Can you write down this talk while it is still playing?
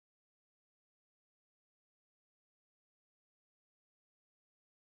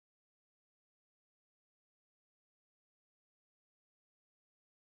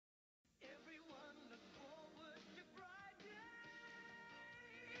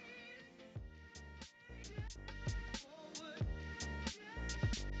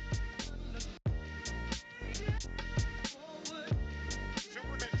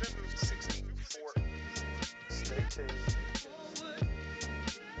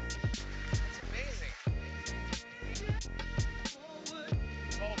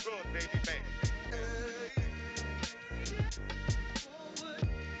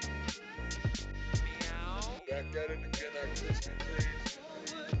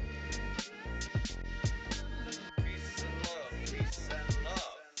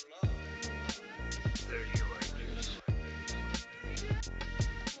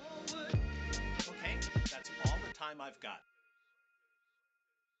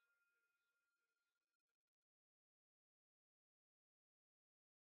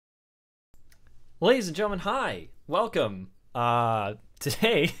Ladies and gentlemen, hi! Welcome!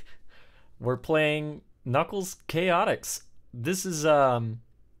 Today we're playing Knuckles Chaotix. This is, I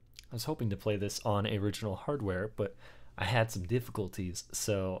was hoping to play this on original hardware, but I had some difficulties,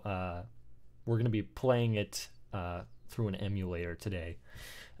 so we're going to be playing it through an emulator today.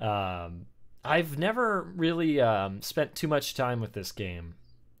 I've never really spent too much time with this game,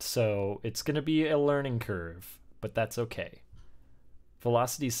 so it's going to be a learning curve, but that's okay.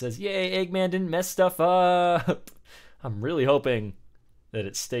 Velocity says, yay, Eggman didn't mess stuff up. I'm really hoping that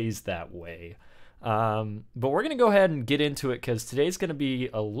it stays that way. But we're going to go ahead and get into it because today's going to be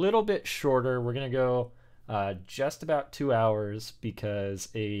a little bit shorter. We're going to go just about 2 hours because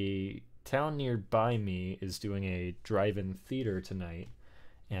a town nearby me is doing a drive-in theater tonight.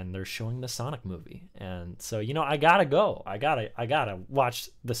 And they're showing the Sonic movie. And so, you know, I gotta go. I gotta watch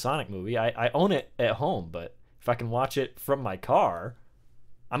the Sonic movie. I own it at home, but if I can watch it from my car,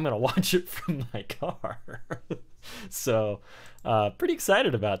 I'm gonna watch it from my car. So pretty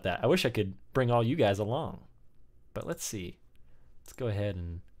excited about that. I wish I could bring all you guys along, but let's see. Let's go ahead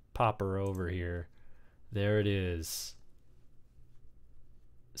and pop her over here. There it is.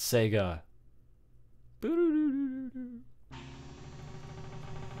 Sega.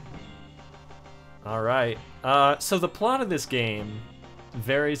 All right. So the plot of this game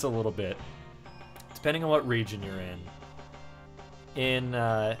varies a little bit depending on what region you're in. In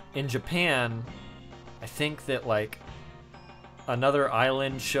Japan, I think that like another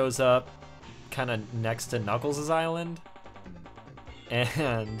island shows up kind of next to Knuckles' island,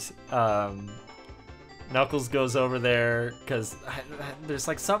 and Knuckles goes over there because there's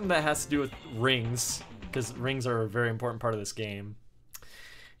like something that has to do with rings, because rings are a very important part of this game.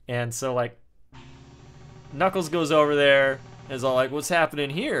 And so like Knuckles goes over there and is all like, what's happening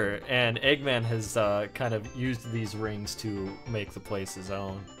here? And Eggman has kind of used these rings to make the place his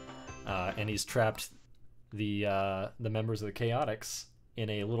own. And he's trapped the members of the Chaotix in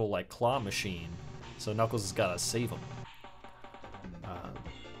a little like claw machine. So Knuckles has got to save them.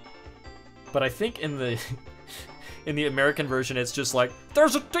 But I think in the in the American version, it's just like,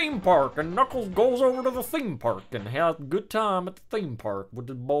 there's a theme park and Knuckles goes over to the theme park and has a good time at the theme park with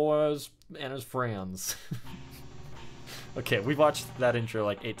the boys and his friends. Okay, we've watched that intro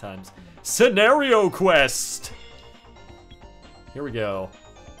like 8 times. Scenario Quest! Here we go.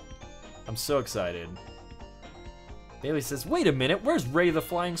 I'm so excited. Bailey says, wait a minute, where's Ray the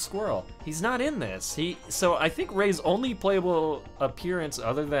Flying Squirrel? He's not in this. So I think Ray's only playable appearance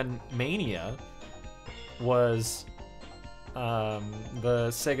other than Mania was the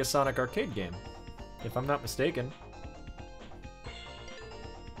Sega Sonic arcade game, if I'm not mistaken.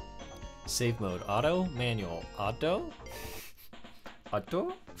 Save mode, auto, manual, auto?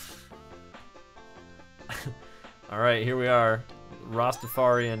 Auto? Alright, here we are.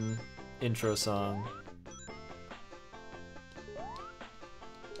 Rastafarian intro song.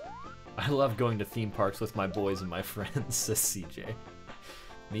 I love going to theme parks with my boys and my friends, says CJ.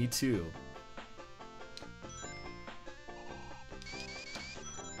 Me too.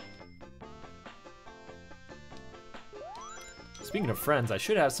 Speaking of friends, I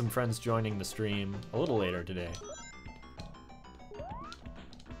should have some friends joining the stream a little later today.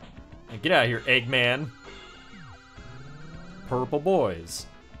 Hey, get out of here, Eggman. Purple boys.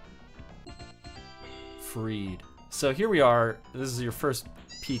 Freed. So here we are. This is your first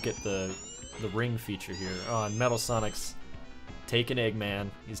peek at the ring feature here. Oh, and Metal Sonic's taking Eggman.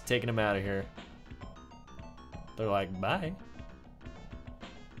 He's taking him out of here. They're like, bye.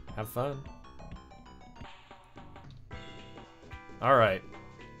 Have fun. All right.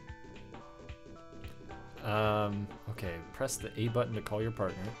 Okay, press the A button to call your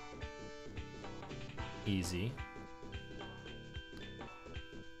partner. Easy.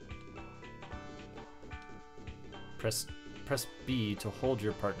 Press B to hold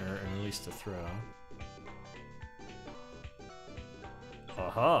your partner and release the throw.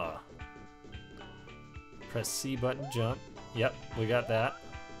 Aha! Press C button, jump. Yep, we got that.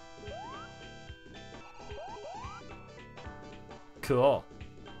 Cool.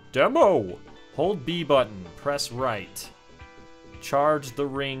 Demo! Hold B button, press right. Charge the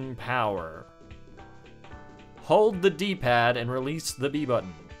ring power. Hold the D-pad and release the B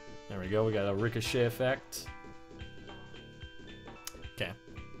button. There we go, we got a ricochet effect. Okay.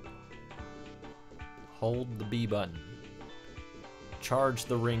 Hold the B button. Charge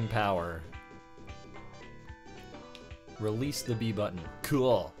the ring power. Release the B button.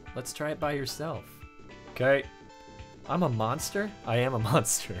 Cool. Let's try it by yourself. Okay. I'm a monster? I am a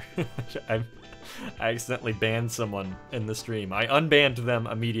monster. I accidentally banned someone in the stream. I unbanned them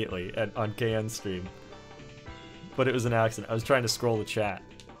immediately on KN's stream. But it was an accident. I was trying to scroll the chat.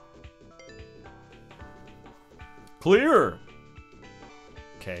 Clear!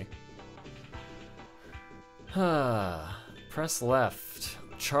 Okay. Press left.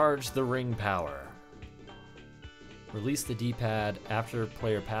 Charge the ring power. Release the D-pad after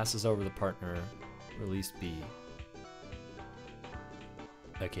player passes over the partner. Release B.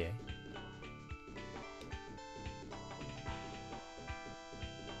 Okay.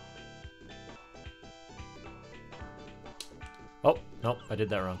 Oh, nope, I did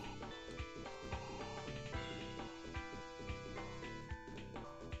that wrong.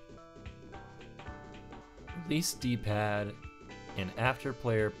 Release D-pad, and after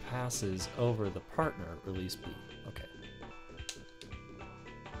player passes over the partner, release B. Okay.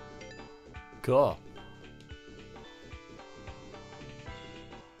 Cool.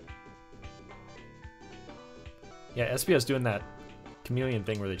 Yeah, SPO's doing that chameleon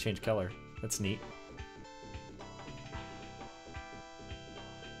thing where they change color. That's neat.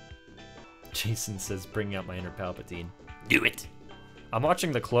 Jason says, bringing out my inner Palpatine. Do it! I'm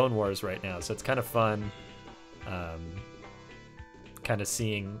watching the Clone Wars right now, so it's kind of fun kind of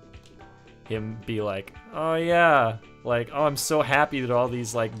seeing him be like, oh yeah, like, oh, I'm so happy that all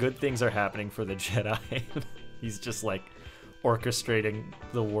these like good things are happening for the Jedi. He's just like orchestrating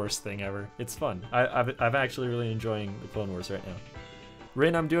the worst thing ever. It's fun. I'm actually really enjoying the Clone Wars right now.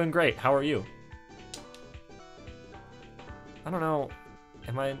 Rin, I'm doing great. How are you? I don't know.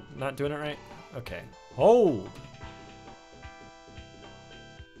 Am I not doing it right? Okay. Hold!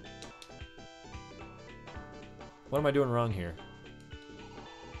 What am I doing wrong here?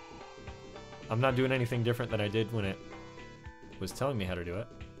 I'm not doing anything different than I did when it was telling me how to do it.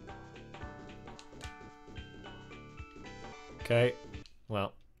 Okay.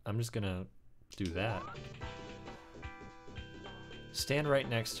 Well, I'm just gonna do that. Stand right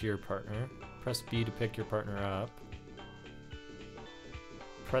next to your partner. Press B to pick your partner up.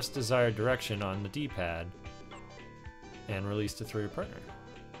 Press desired direction on the D-pad. And release to throw your partner.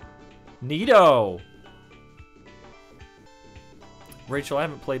 Neato! Rachel, I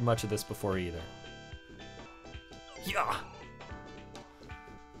haven't played much of this before either. Yeah!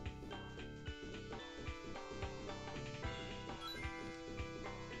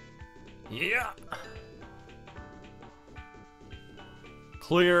 Yeah!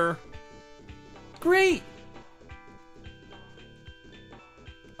 Clear. Great!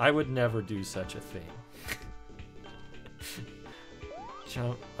 I would never do such a thing.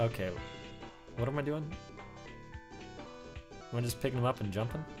 Jump. Okay. What am I doing? Am I just picking them up and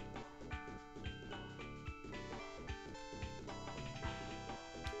jumping?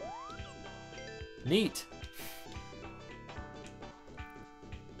 Neat!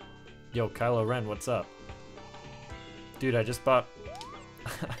 Yo, Kylo Ren, what's up? Dude, I just bought...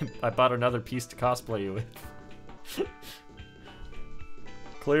 I bought another piece to cosplay you with.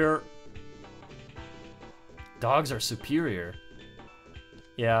 Clear. Dogs are superior.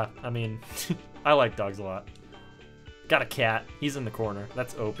 Yeah, I mean, I like dogs a lot. Got a cat. He's in the corner.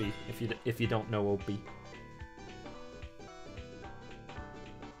 That's Opie, if you don't know Opie.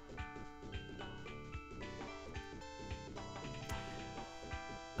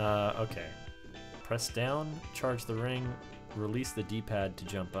 Okay. Press down, charge the ring, release the D-pad to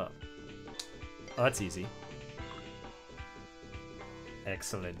jump up. Oh, that's easy.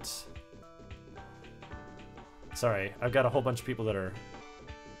 Excellent. Sorry, I've got a whole bunch of people that are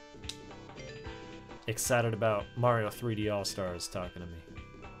excited about Mario 3D All-Stars talking to me.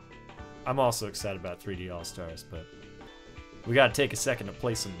 I'm also excited about 3D All-Stars, but we gotta take a second to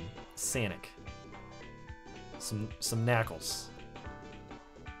play some Sonic. Some Knuckles.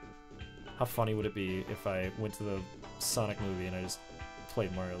 How funny would it be if I went to the Sonic movie and I just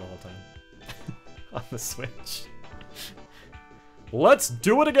played Mario the whole time? On the Switch. Let's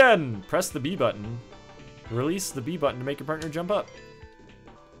do it again! Press the B button. Release the B button to make your partner jump up.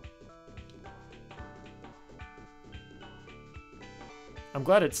 I'm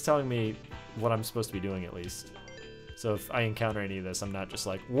glad it's telling me what I'm supposed to be doing at least. So if I encounter any of this, I'm not just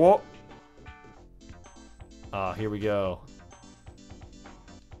like, whoa! Ah, here we go.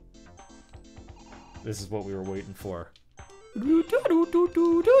 This is what we were waiting for.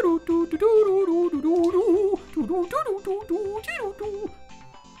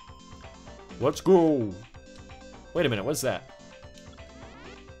 Let's go! Wait a minute, what's that?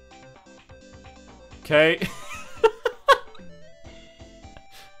 Okay.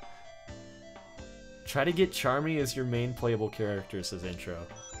 Try to get Charmy as your main playable character, says intro.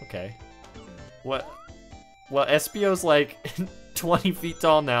 Okay. What? Well, Espio's like 20 feet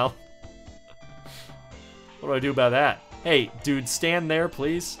tall now. What do I do about that? Hey, dude, stand there,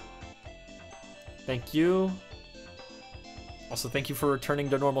 please. Thank you. Also, thank you for returning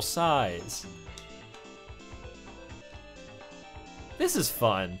to normal size. This is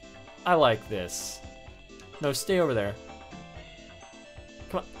fun. I like this. No, stay over there.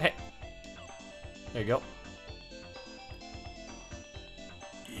 Come on, hey. There you go.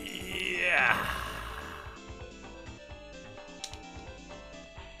 Yeah.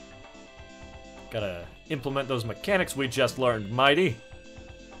 Gotta implement those mechanics we just learned, Mighty.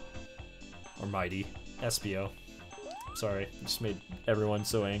 Or Mighty. SBO. Sorry, just made everyone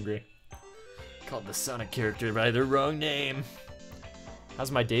so angry. Called the Sonic character by the wrong name. How's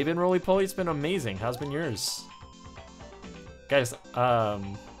my day been, Roly Poly? It's been amazing. How's been yours? Guys, I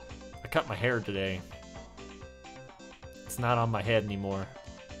cut my hair today. It's not on my head anymore.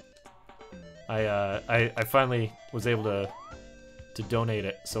 I finally was able to donate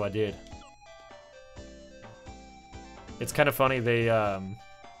it, so I did. It's kind of funny, they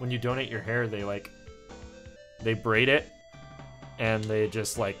when you donate your hair, they braid it and they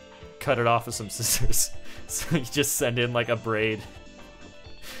just like cut it off with some scissors. So you just send in like a braid.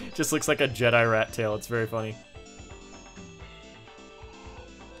 It just looks like a Jedi rat tail. It's very funny.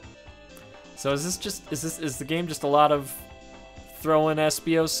 So is the game just a lot of throwing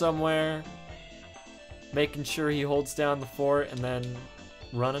SBO somewhere, making sure he holds down the fort, and then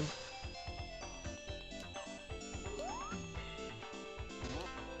running?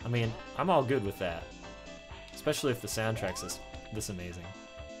 I mean, I'm all good with that. Especially if the soundtrack's this amazing.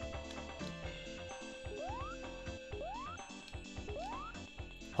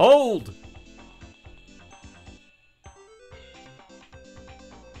 Hold!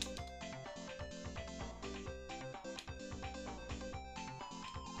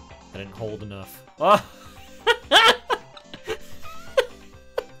 I didn't hold enough. Oh!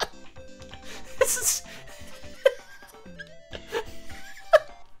 This is...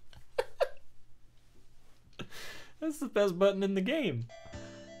 That's the best button in the game.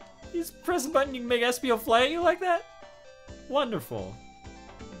 You just press a button, you can make SBO fly at you like that? Wonderful.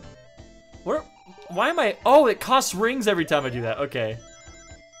 Why am I... Oh, it costs rings every time I do that. Okay.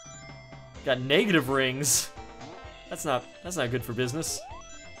 Got negative rings. That's not good for business.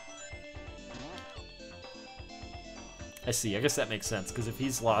 I see. I guess that makes sense, because if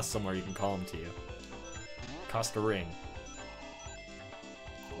he's lost somewhere, you can call him to you. Cost a ring.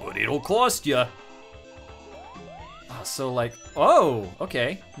 But it'll cost you. Oh, so like... Oh,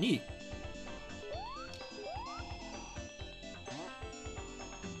 okay. Neat.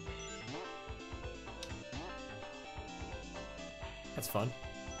 That's fun.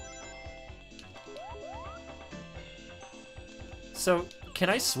 So, can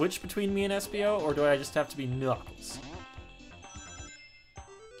I switch between me and SBO, or do I just have to be Knuckles?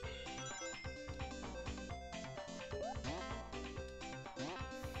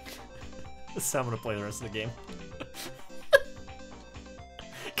 This is how I'm gonna play the rest of the game.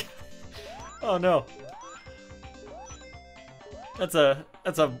 Oh no. That's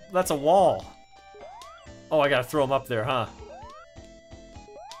a wall. Oh, I gotta throw him up there, huh?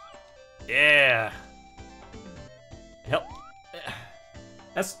 Yeah. Help.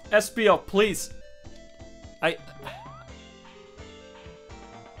 SBO, please.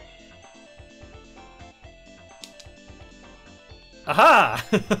 Aha!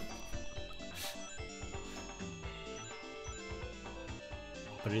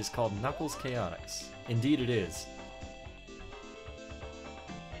 But it is called Knuckles Chaotix. Indeed it is.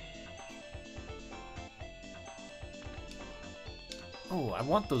 Oh, I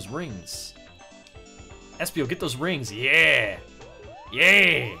want those rings. SBO, get those rings. Yeah!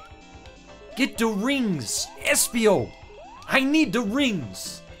 Yeah! Get the rings! SBO! I need the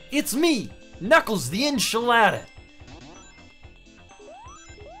rings! It's me, Knuckles the Enchilada!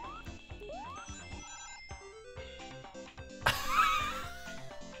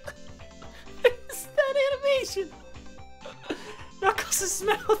 Is that animation? Knuckles'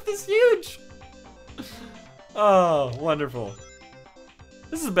 mouth is huge! Oh, wonderful.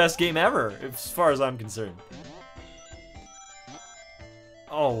 This is the best game ever, as far as I'm concerned.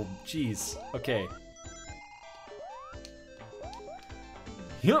 Oh, jeez. Okay.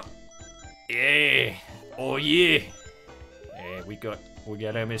 Yup. Yeah. Oh yeah. Yeah, we got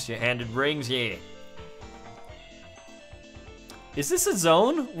our Mr. rings, yeah. Is this a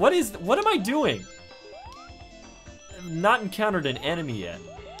zone? What am I doing? I've not encountered an enemy yet.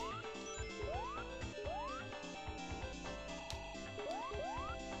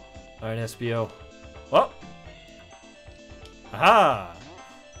 Alright, SBO. Oh! Aha!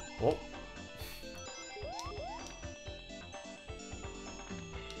 Oh.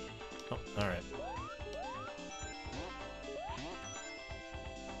 Oh, alright.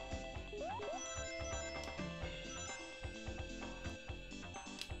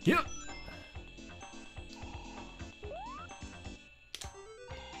 Yep!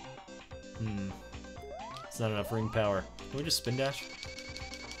 not enough ring power. Can we just spin dash?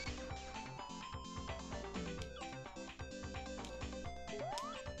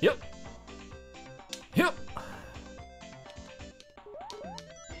 Yep. Yep.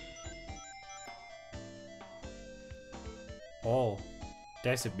 Oh,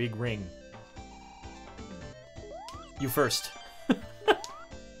 that's a big ring. You first.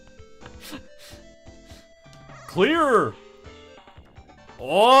 Clear!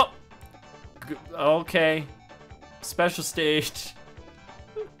 Oh! Okay. Special stage.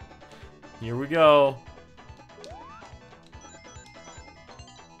 Here we go.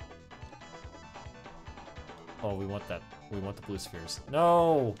 Oh, we want that. We want the blue spheres.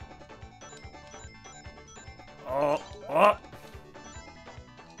 No! Oh! Oh!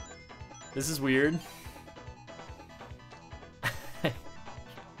 This is weird.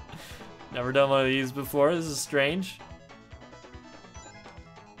 Never done one of these before. This is strange.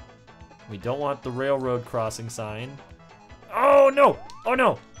 We don't want the railroad crossing sign. Oh no! Oh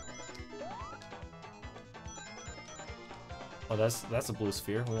no! Oh, that's a blue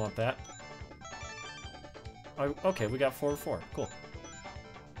sphere. We want that. Oh, okay, we got 4/4. Cool.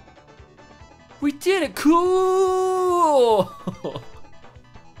 We did it! Cool!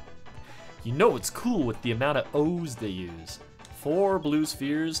 You know it's cool with the amount of O's they use. 4 blue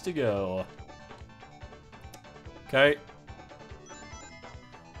spheres to go. Okay.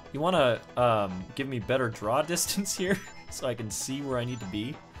 You wanna give me better draw distance here so I can see where I need to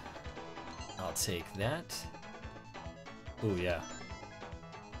be? I'll take that. Ooh, yeah.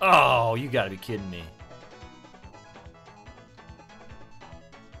 Oh, you gotta be kidding me.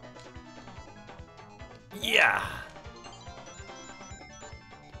 Yeah!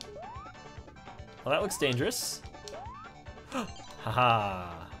 Well, that looks dangerous.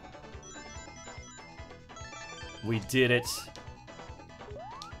 Haha. We did it.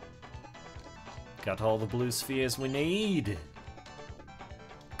 Got all the blue spheres we need.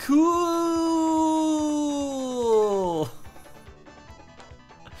 Cool!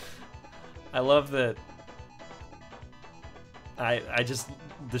 I love that. I just,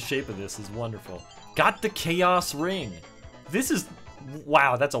 the shape of this is wonderful. Got the chaos ring. This is,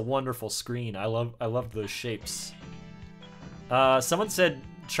 wow, that's a wonderful screen. I love those shapes. Someone said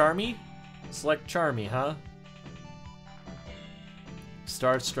Charmy? Select Charmy, huh?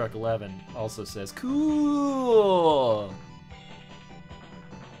 Starstruck 11 also says, cool!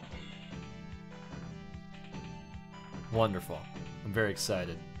 Wonderful. I'm very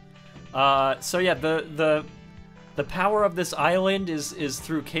excited. So yeah, the power of this island is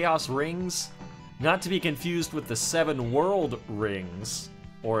through chaos rings, not to be confused with the 7 world rings,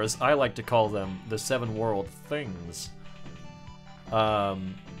 or as I like to call them, the 7 world things. Yeah,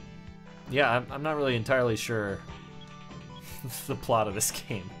 I'm not really entirely sure the plot of this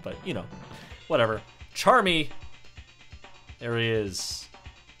game, but you know, whatever. Charmy! There he is.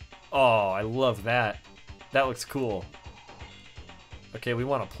 Oh, I love that. That looks cool. Okay, we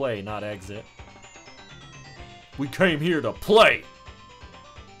want to play, not exit. We came here to play!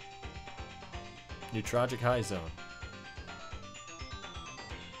 Neutrogic High Zone.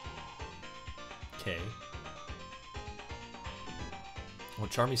 Okay. Oh,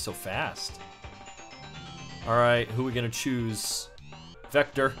 Charmy's so fast. Alright, who are we gonna choose?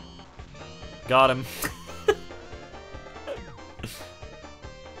 Vector. Got him.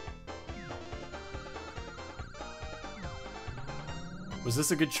 Was this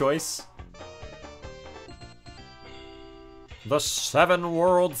a good choice? The 7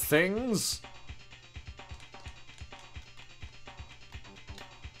 world things?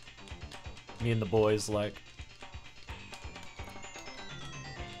 Me and the boys like.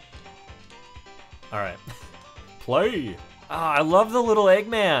 Alright. Play! Ah, I love the little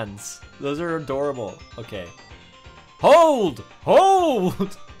Eggmans. Those are adorable. Okay. Hold!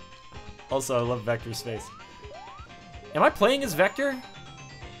 Hold! Also, I love Vector's face. Am I playing as Vector?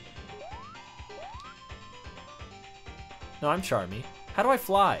 No, I'm Charmy. How do I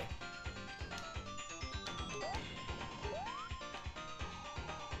fly?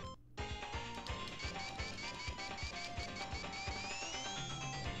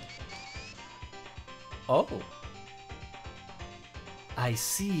 Oh. I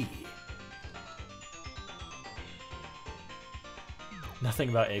see. Nothing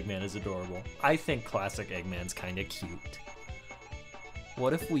about Eggman is adorable. I think classic Eggman's kinda cute.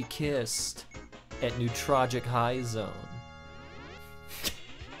 What if we kissed at Neutrogic High Zone?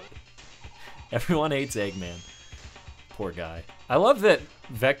 Everyone hates Eggman. Poor guy. I love that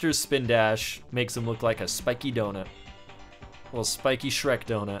Vector's spin dash makes him look like a spiky donut. A little spiky Shrek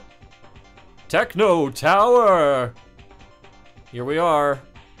donut. Techno Tower! Here we are.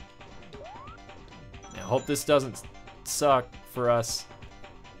 Now hope this doesn't suck for us.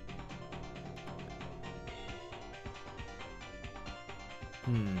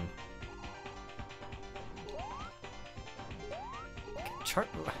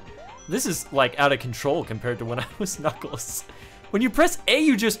 This is like out of control compared to when I was Knuckles. When you press A,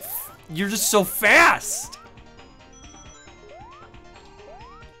 you're just so fast.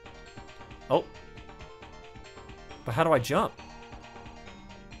 Oh. But how do I jump?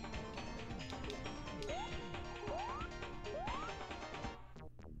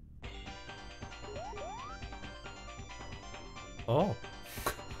 Oh.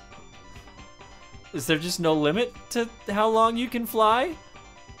 Is there just no limit to how long you can fly?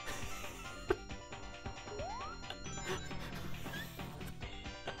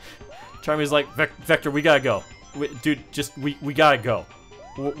 Charmy's like, Vector, we gotta go. Dude, we gotta go.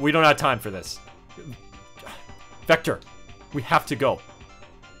 We don't have time for this. Vector, we have to go.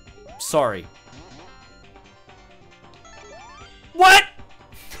 Sorry. What?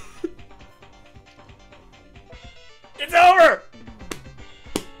 It's over!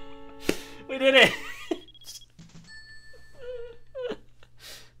 We did it!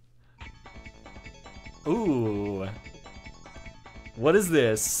 Ooh. What is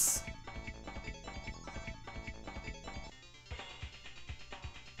this?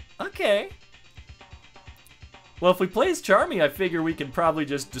 Okay. Well, if we play as Charmy, I figure we can probably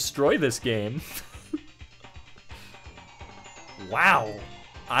just destroy this game. Wow.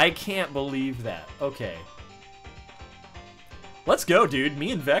 I can't believe that. Okay. Let's go, dude.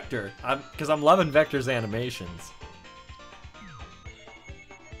 Me and Vector. Because I'm loving Vector's animations.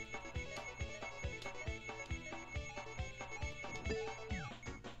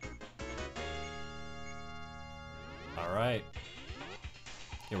 All right.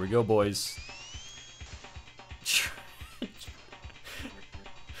 Here we go, boys.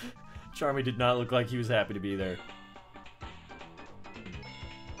 Charmy did not look like he was happy to be there.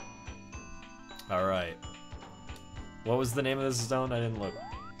 All right. What was the name of this zone? I didn't look.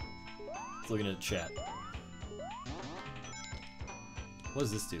 I was looking at the chat. What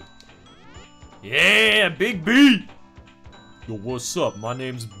does this do? Yeah, Big B! Yo, what's up? My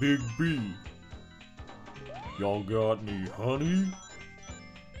name's Big B. Y'all got any honey?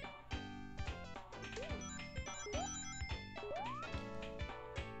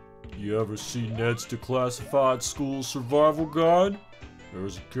 You ever see Ned's Declassified School Survival Guide? There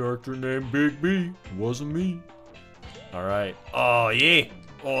was a character named Big B. It wasn't me. Alright. Oh yeah!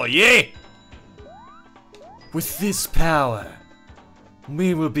 Oh yeah! With this power,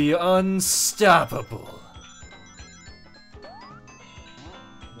 we will be unstoppable.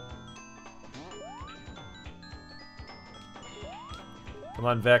 Come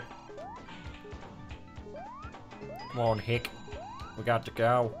on, Vec. Come on, Hick. We got to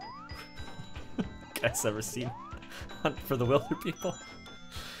go. Guys ever seen Hunt for the Wilder People?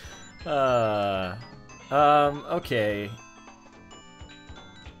 Okay.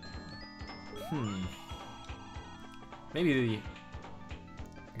 Maybe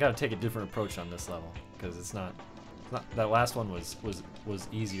I gotta take a different approach on this level, because it's not that last one was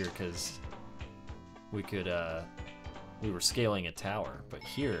easier because we could we were scaling a tower, but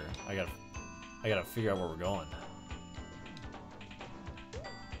here I gotta figure out where we're going.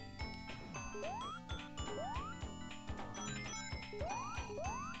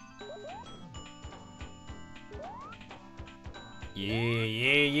 Yeah,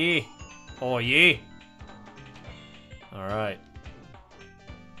 yeah, yeah. Oh, yeah. All right.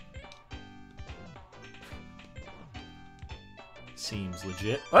 Seems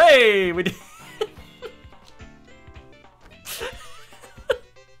legit. Hey, we did.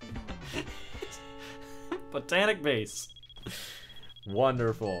 Botanic base.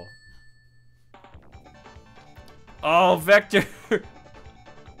 Wonderful. Oh, Vector.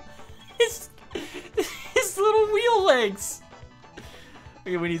 his little wheel legs.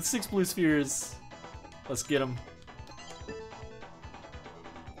 Okay, we need 6 blue spheres. Let's get them.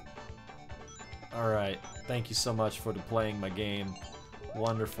 Alright, thank you so much for playing my game.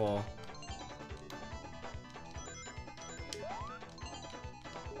 Wonderful.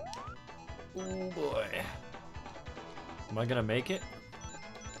 Oh boy. Am I gonna make it?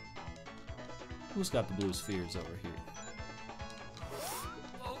 Who's got the blue spheres over here?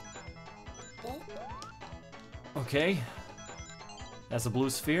 Okay. That's a blue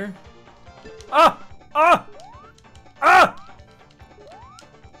sphere. Ah! Ah! Ah!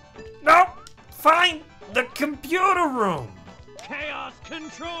 No! Find the computer room! Chaos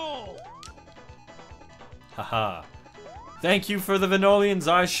control! Haha. Thank you for the Venolians.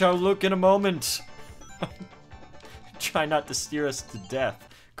 I shall look in a moment. Try not to steer us to death.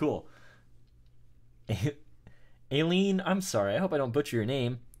 Cool. Aileen, I'm sorry, I hope I don't butcher your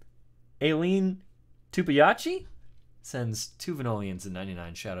name. Aileen Tupayachi sends 2 Vanillions and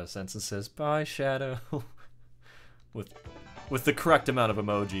 99 Shadow Cents and says, bye, Shadow. with the correct amount of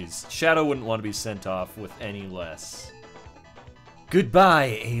emojis. Shadow wouldn't want to be sent off with any less.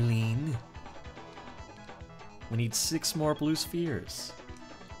 Goodbye, Aileen. We need 6 more blue spheres.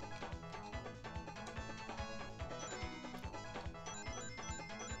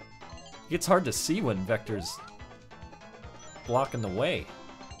 It's hard to see when Vector's blocking the way.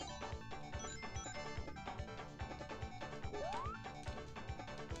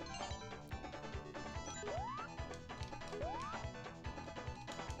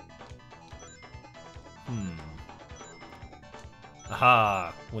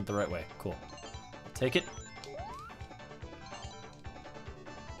 Aha! Went the right way. Cool. I'll take it.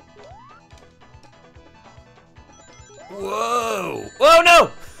 Whoa! Oh no!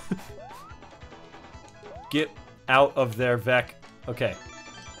 Get out of there, Vec. Okay.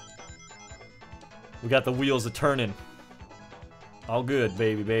 We got the wheels a-turning. All good,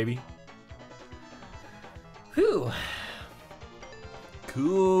 baby. Whew.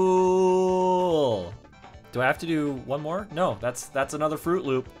 Cool. Do I have to do one more? No, that's another Fruit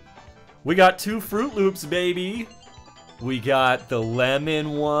Loop. We got 2 Fruit Loops, baby. We got the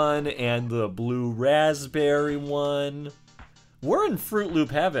lemon one and the blue raspberry one. We're in Fruit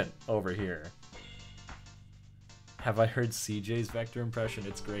Loop heaven over here. Have I heard CJ's Vector impression?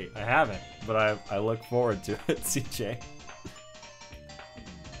 It's great. I haven't, but I look forward to it, CJ.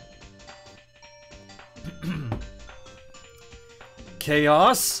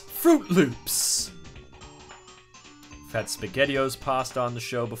 Chaos Fruit Loops. I've had SpaghettiOs pasta on the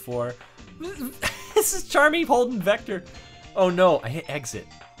show before. This is Charmy holding Vector. Oh no, I hit exit.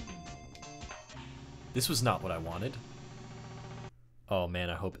 This was not what I wanted. Oh man,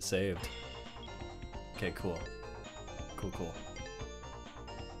 I hope it saved. Okay, cool. Cool.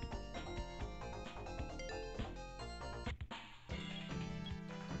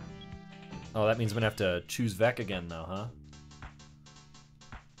 Oh, that means I'm gonna have to choose Vec again though, huh?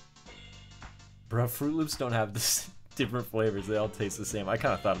 Bro, Fruit Loops don't have this different flavors. They all taste the same. I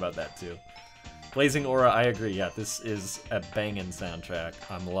kind of thought about that too. Blazing Aura, I agree. Yeah, this is a banging soundtrack.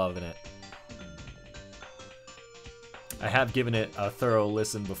 I'm loving it. I have given it a thorough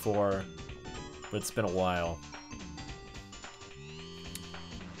listen before, but it's been a while.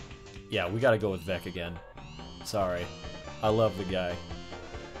 Yeah, we gotta go with Vec again. Sorry. I love the guy.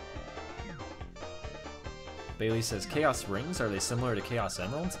 Bailey says, Chaos Rings? Are they similar to Chaos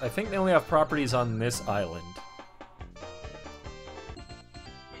Emeralds? I think they only have properties on this island.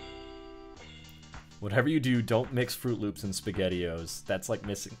 Whatever you do, don't mix Fruit Loops and SpaghettiOs. That's like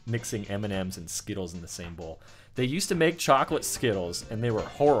mixing M&Ms and Skittles in the same bowl. They used to make chocolate Skittles, and they were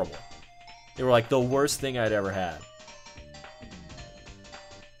horrible. They were like the worst thing I'd ever had.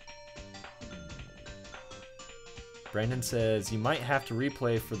 Brandon says, you might have to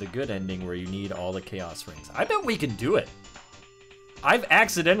replay for the good ending where you need all the Chaos Rings. I bet we can do it. I've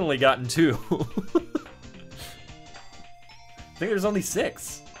accidentally gotten 2. I think there's only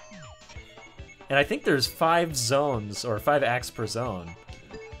 6. And I think there's 5 zones, or 5 acts per zone.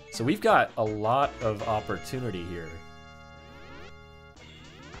 So we've got a lot of opportunity here.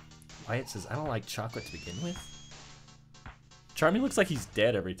 Wyatt says, I don't like chocolate to begin with. Charmy looks like he's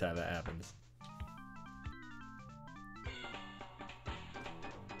dead every time that happens.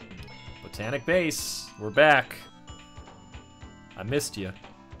 Botanic Base, we're back. I missed you.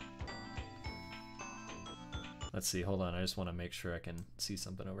 Let's see, hold on, I just want to make sure I can see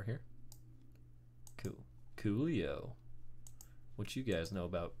something over here. Cool. Coolio. What you guys know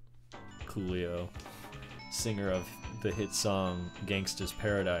about Coolio? Singer of the hit song Gangsta's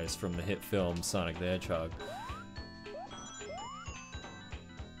Paradise from the hit film Sonic the Hedgehog.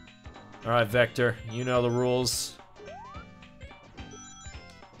 Alright, Vector, you know the rules.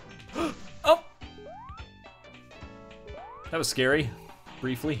 Oh! That was scary.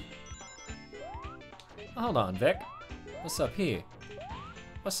 Briefly. Hold on, Vec. What's up here?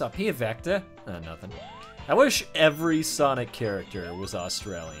 What's up here, Vector? Nothing. I wish every Sonic character was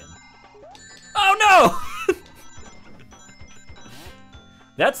Australian. Oh no!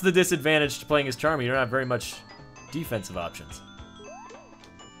 That's the disadvantage to playing as Charmy. You don't have very much defensive options.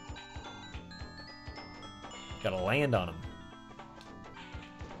 Gotta land on him.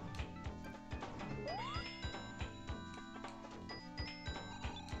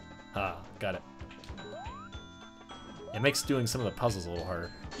 Ah, got it. It makes doing some of the puzzles a little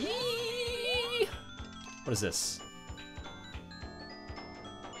harder. Eee! What is this?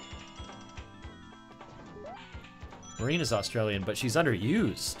 Marina's Australian, but she's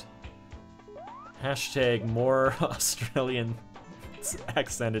underused. Hashtag more Australian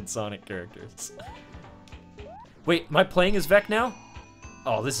accented Sonic characters. Wait, am I playing as Vec now?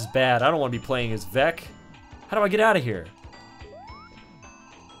 Oh, this is bad. I don't want to be playing as Vec. How do I get out of here?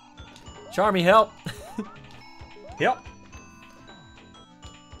 Charmy, help! Help!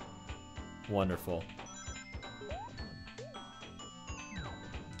 Wonderful.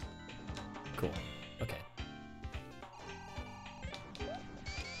 Cool. Okay.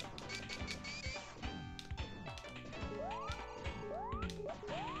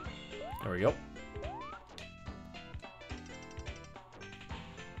 There we go.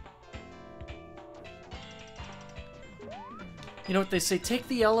 You know what they say? Take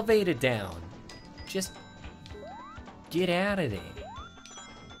the elevator down. Just get out of there.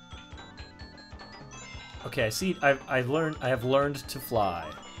 Okay, I see. I have learned to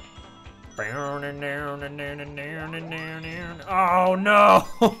fly. Oh no!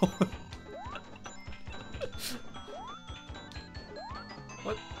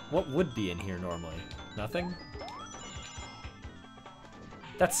 What would be in here normally? Nothing?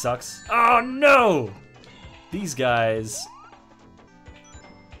 That sucks. Oh no! These guys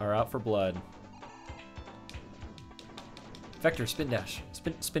are out for blood. Vector, spin dash.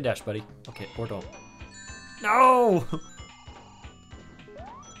 Spin dash, buddy. Okay, or don't. No!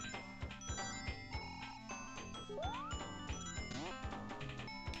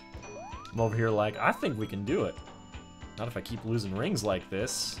 I'm over here like, I think we can do it. Not if I keep losing rings like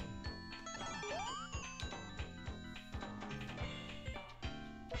this.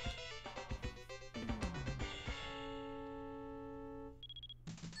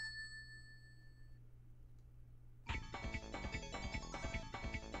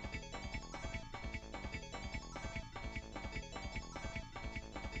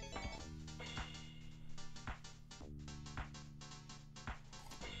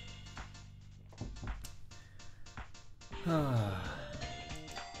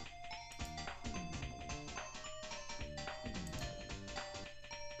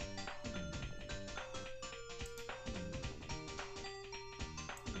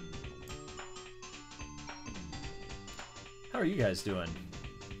 How are you guys doing?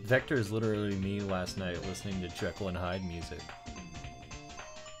 Vector is literally me last night listening to Jekyll and Hyde music.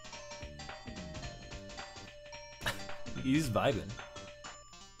 He's vibing.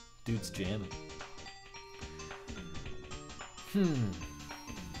 Dude's jamming.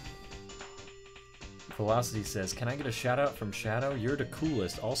 Velocity says, can I get a shout out from Shadow? You're the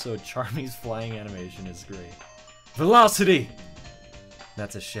coolest. Also, Charmy's flying animation is great. Velocity!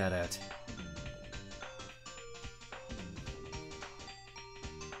 That's a shout out.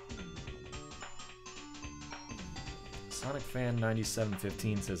 Sonic Fan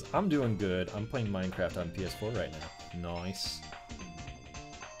 9715 says, I'm doing good. I'm playing Minecraft on PS4 right now. Nice.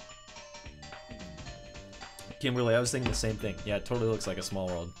 Kimberly, I was thinking the same thing. Yeah, it totally looks like a small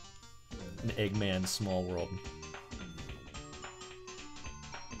world. An Eggman small world.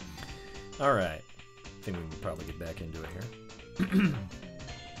 Alright. I think we can probably get back into it here.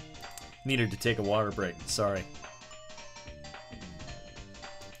 Needed to take a water break. Sorry.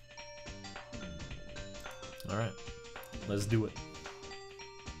 Alright. Let's do it.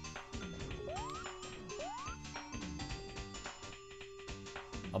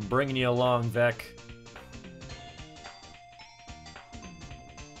 I'm bringing you along, Vec.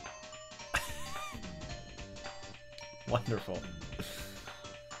 Wonderful.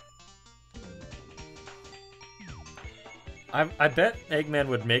 I bet Eggman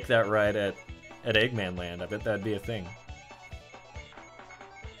would make that ride at Eggman Land. I bet that'd be a thing.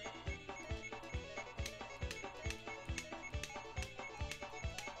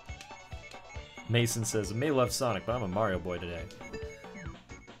 Mason says, I may love Sonic, but I'm a Mario boy today.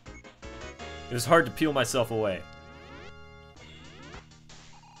 It was hard to peel myself away.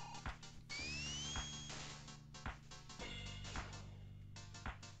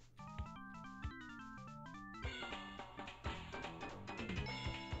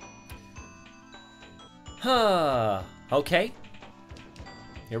 Huh. Okay.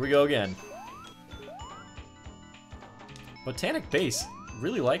 Here we go again. Botanic Base.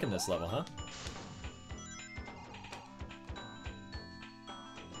 Really liking this level, huh?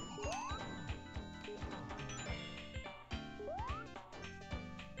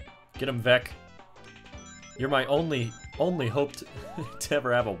 Get him, Vec. You're my only hope to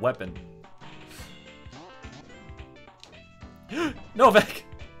ever have a weapon. No, Vec!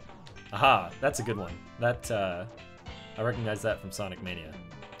 Aha, that's a good one. That, I recognize that from Sonic Mania.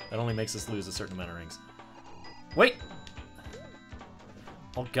 That only makes us lose a certain amount of rings. Wait!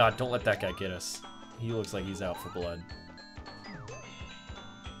 Oh god, don't let that guy get us. He looks like he's out for blood.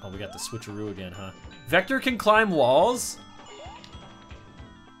 Oh, we got the switcheroo again, huh? Vector can climb walls?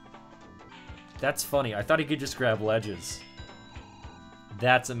 That's funny. I thought he could just grab ledges.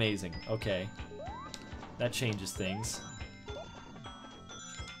 That's amazing. Okay. That changes things.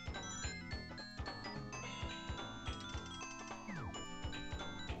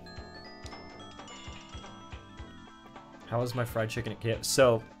 How was my fried chicken at KFC?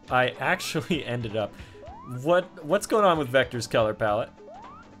 So, I actually ended up... What's going on with Vector's color palette?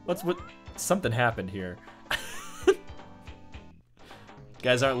 Something happened here.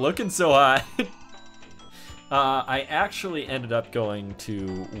 Guys aren't looking so hot. I actually ended up going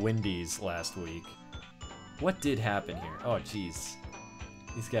to Wendy's last week. What did happen here? Oh, jeez.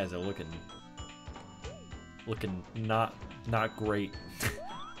 These guys are looking not great.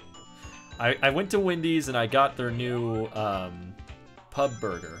 I went to Wendy's and I got their new pub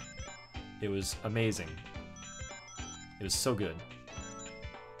burger. It was amazing. It was so good.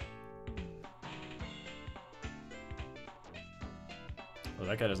 Oh,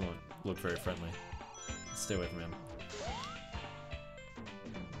 that guy doesn't look very friendly. Stay away from him.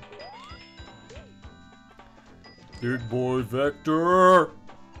 Big boy Vector!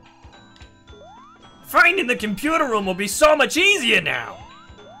 Finding the computer room will be so much easier now!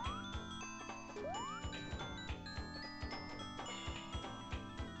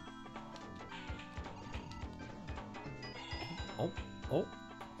 Oh,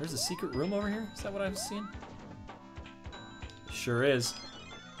 there's a secret room over here? Is that what I'm seeing? Sure is.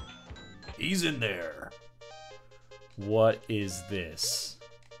 He's in there. What is this?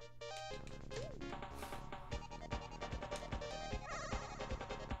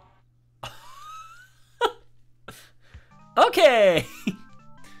 Okay!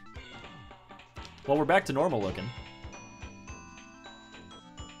 Well, we're back to normal looking.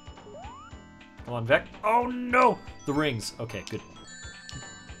 Come on, Vec. Oh no! The rings. Okay, good.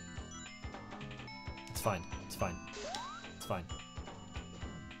 It's fine. It's fine. It's fine.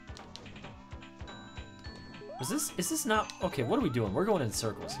 Is this not... Okay, what are we doing? We're going in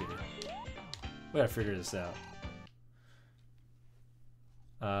circles here. We gotta figure this out.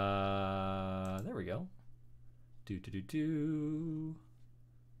 There we go.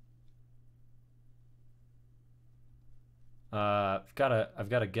 I've got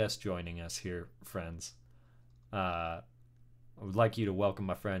a guest joining us here, friends. I would like you to welcome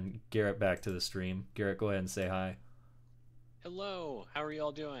my friend Garrett back to the stream. Garrett, go ahead and say hi. Hello, how are you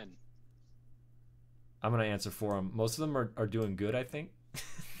all doing? I'm gonna answer for them. Most of them are doing good, I think.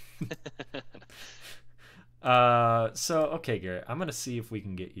 So okay, Garrett, I'm gonna see if we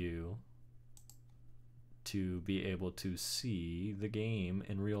can get you to be able to see the game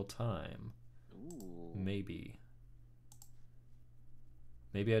in real time. Ooh. Maybe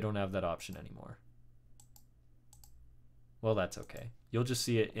I don't have that option anymore. Well, that's okay. You'll just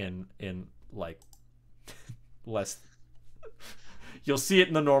see it in like less. You'll see it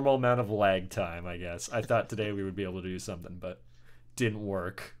in the normal amount of lag time, I guess. I thought today we would be able to do something, but didn't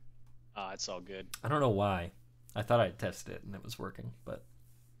work. It's all good. I don't know why. I thought I'd tested it and it was working, but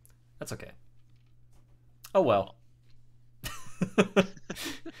that's okay. Oh well.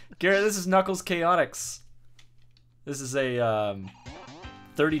 Garrett, this is Knuckles Chaotix. This is a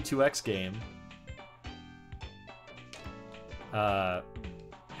 32X game.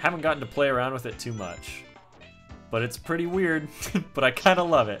 Haven't gotten to play around with it too much, but it's pretty weird. But I kind of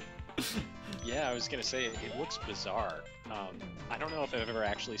love it. Yeah, I was gonna say it looks bizarre. I don't know if I've ever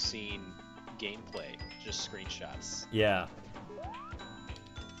actually seen gameplay, just screenshots. Yeah.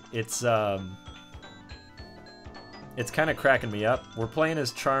 It's kind of cracking me up. We're playing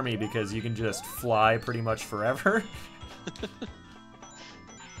as Charmy because you can just fly pretty much forever.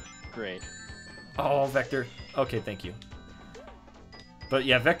 Great. Oh, Vector. Okay, thank you. But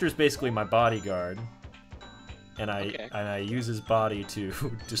yeah, Vector's basically my bodyguard, and I use his body to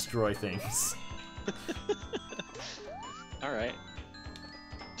destroy things. All right.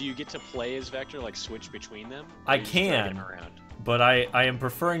 Do you get to play as Vector, like switch between them? I can, around? but I am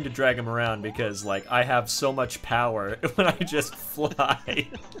preferring to drag him around because like I have so much power when I just fly.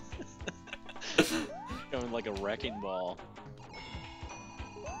 Going like a wrecking ball.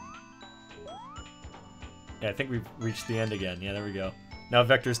 Yeah, I think we've reached the end again. Yeah, there we go. Now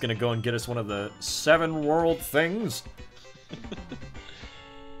Vector's gonna go and get us one of the 7 world things.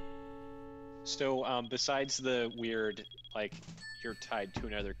 So, besides the weird, like, you're tied to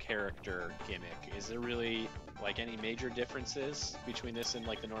another character gimmick, is there really, like, any major differences between this and,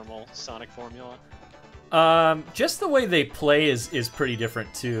 like, the normal Sonic formula? Just the way they play is pretty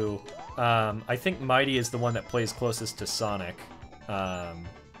different, too. I think Mighty is the one that plays closest to Sonic.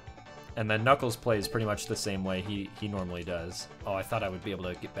 And then Knuckles plays pretty much the same way he normally does. Oh, I thought I would be able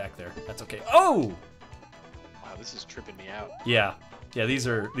to get back there. That's okay. Oh! Wow, this is tripping me out. Yeah. Yeah, these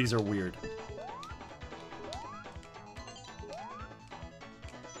are weird.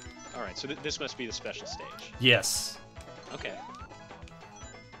 Alright, so this must be the special stage. Yes. Okay.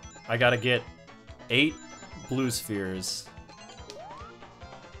 I gotta get 8 blue spheres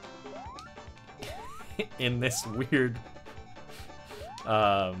in this weird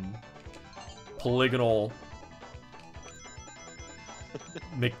polygonal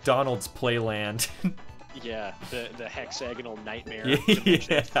McDonald's playland. Yeah, the hexagonal nightmare.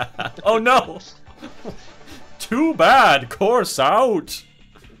 Yeah. Oh no! Too bad. Course out.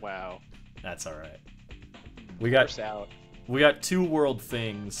 Wow. That's all right. We got 2 world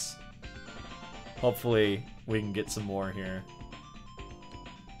things. Hopefully we can get some more here.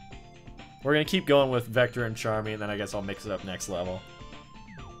 We're gonna keep going with Vector and Charmy, and then I guess I'll mix it up next level.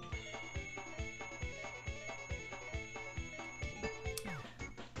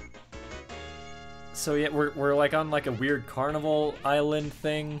 So yeah, we're like on like a weird carnival island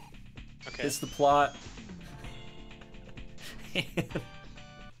thing. Okay. Is the plot.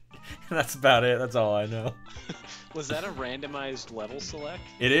 That's about it. That's all I know. Was that a randomized level select?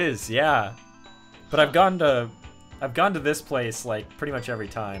 It is, yeah. But I've gone to this place like pretty much every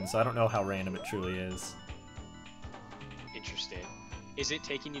time, so I don't know how random it truly is. Interesting. Is it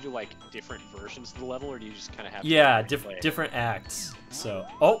taking you to like different versions of the level, or do you just kind of have? Yeah, to different acts. So,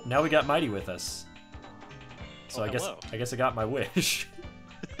 oh, now we got Mighty with us. So Oh, I guess I got my wish.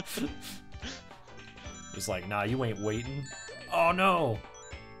 It's like, nah, you ain't waiting. Oh no.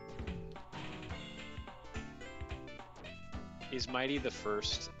 Is Mighty the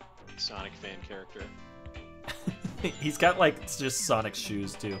first Sonic fan character? He's got like just Sonic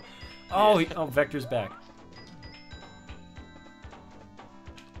shoes too. Oh, Yeah. oh, Vector's back.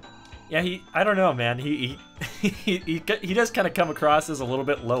 Yeah, I don't know, man. He does kind of come across as a little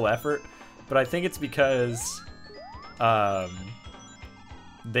bit low effort, but I think it's because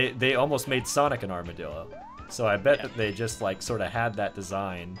they almost made Sonic an armadillo. So I bet that they just like sort of had that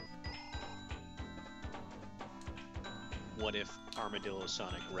design. What if Armadillo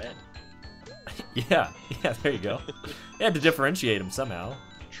Sonic Red? Yeah, there you go. They had to differentiate him somehow.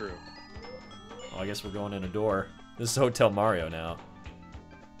 True. Well, I guess we're going in a door. This is Hotel Mario now.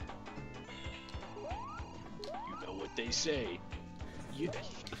 You know what they say.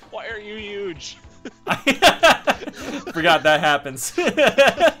 Why are you huge? Forgot that happens.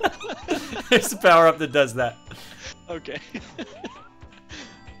 There's a power-up that does that. Okay.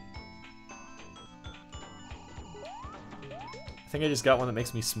 I think I just got one that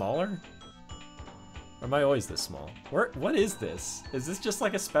makes me smaller? Or am I always this small? What is this? Is this just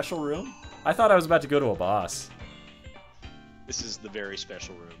like a special room? I thought I was about to go to a boss. This is the very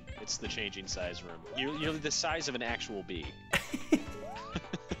special room. It's the changing size room. You're the size of an actual bee.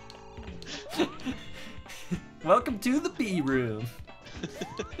 Welcome to the bee room.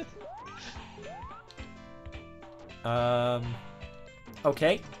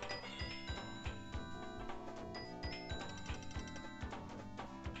 Okay.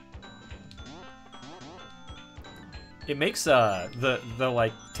 It makes the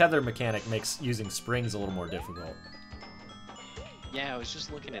like tether mechanic makes using springs a little more difficult. Yeah, I was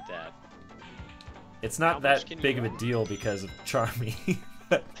just looking at that. It's not How that much can big you- of a deal because of Charmy.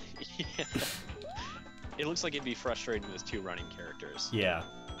 Yeah. It looks like it'd be frustrating with 2 running characters. Yeah.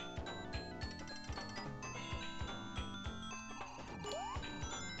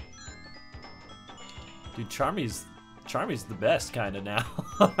 Dude, Charmy's the best kind of now.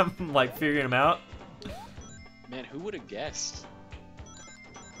 I'm like figuring him out. Man, who would have guessed?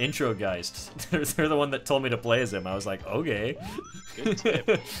 Intro Geist. They're the one that told me to play as him. I was like, okay. Good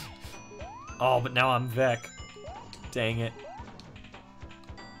tip. Oh, but now I'm Vec. Dang it.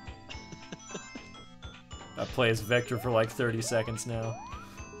 I play as Vector for like 30 seconds now.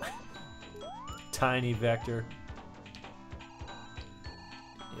 Tiny Vector.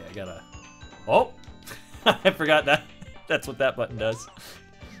 Yeah, I gotta... Oh! I forgot that. That's what that button does.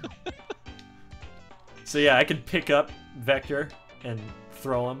 So yeah, I can pick up Vector and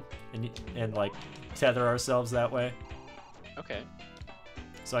throw him and like tether ourselves that way. Okay.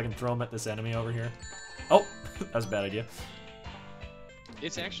 So I can throw him at this enemy over here. Oh! That was a bad idea.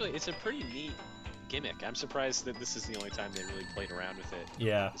 It's a pretty neat gimmick. I'm surprised that this is the only time they really played around with it.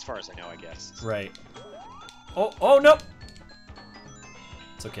 Yeah. As far as I know, I guess. Right. Oh no!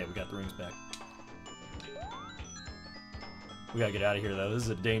 It's okay, we got the rings back. We gotta get out of here though, this is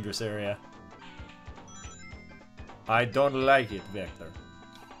a dangerous area. I don't like it, Vector.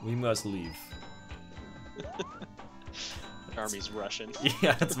 We must leave. Army's Russian.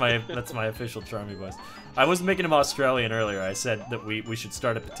 Yeah, that's my official Charmy voice. I was making him Australian earlier. I said that we should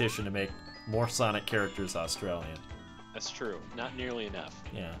start a petition to make more Sonic characters Australian. That's true. Not nearly enough.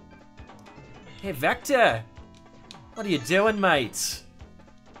 Yeah. Hey, Vector! What are you doing, mate?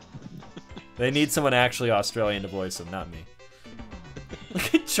 They need someone actually Australian to voice him, not me.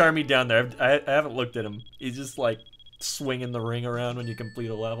 Look at Charmy down there. I haven't looked at him. He's just like swinging the ring around when you complete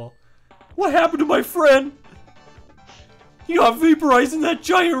a level. What happened to my friend? He got vaporized in that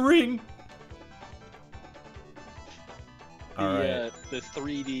giant ring. The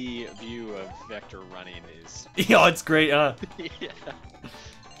 3D view of Vector running is... Yeah, it's great, huh? Yeah.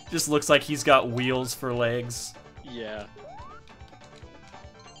 Just looks like he's got wheels for legs. Yeah.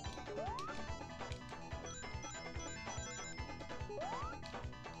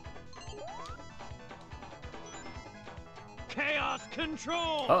 Chaos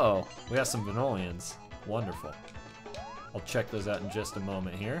control! Uh-oh, we got some Venolians. Wonderful. I'll check those out in just a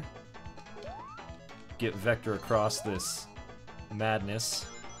moment here. Get Vector across this madness.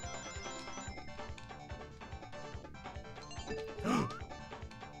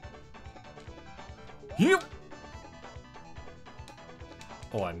 Yep.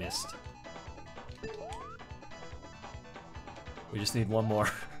 Oh, I missed. We just need one more.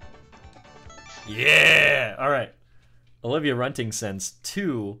 Yeah! Alright. Olivia Runting sends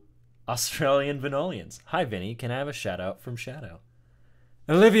 2 Australian Venolians. Hi, Vinny. Can I have a shout out from Shadow?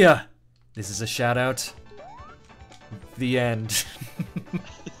 Olivia! This is a shout out. The end.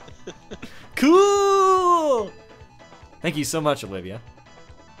 Cool! Thank you so much, Olivia.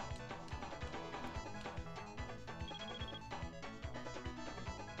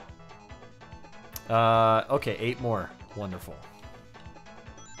 Okay, 8 more. Wonderful.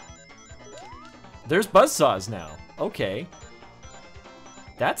 There's buzzsaws now. Okay.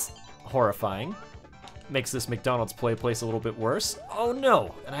 That's horrifying. Makes this McDonald's play place a little bit worse. Oh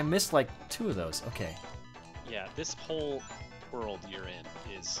no! And I missed like 2 of those. Okay. Yeah, this whole world you're in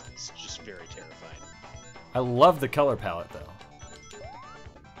is just very terrifying. I love the color palette though.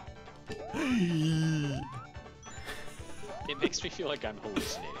 It makes me feel like I'm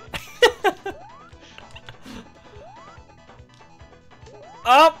hallucinating.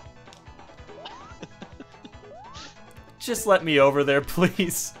 Up! Just let me over there,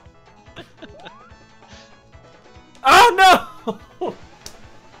 please. Oh no!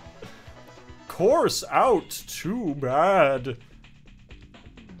 Course out, too bad.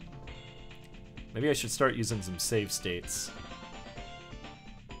 Maybe I should start using some save states.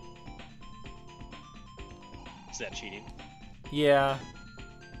 Is that cheating? Yeah.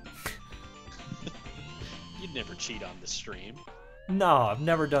 You'd never cheat on the stream. No, I've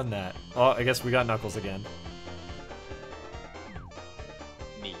never done that. Oh, I guess we got Knuckles again.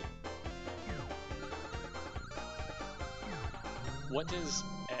 Me. What does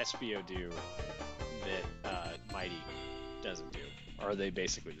SBO do that Mighty doesn't do? Or are they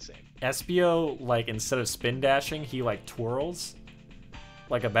basically the same? Espio, like, instead of spin dashing, he, like, twirls.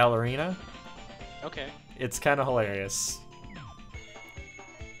 Like a ballerina. Okay. It's kind of hilarious.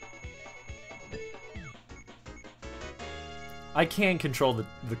 I can control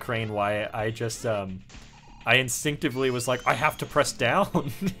the crane Y. I just, I instinctively was like, I have to press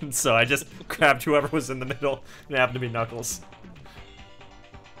down. And so I just grabbed whoever was in the middle, and it happened to be Knuckles.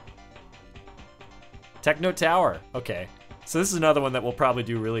 Techno Tower. Okay. So this is another one that we'll probably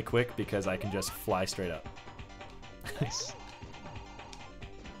do really quick because I can just fly straight up. Nice.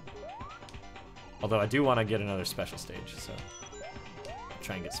 Although I do want to get another special stage, so I'll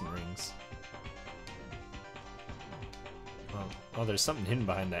try and get some rings. Oh, there's something hidden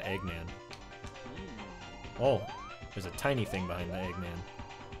behind that Eggman. Oh, there's a tiny thing behind the Eggman.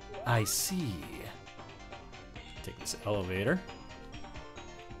 I see. Take this elevator.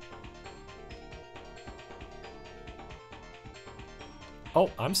 Oh,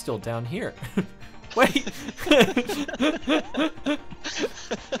 I'm still down here. Wait!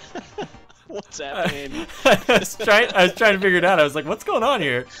 What's happening? I was trying to figure it out. I was like, what's going on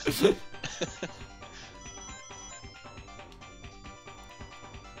here?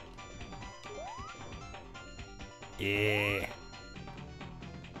 Yeah.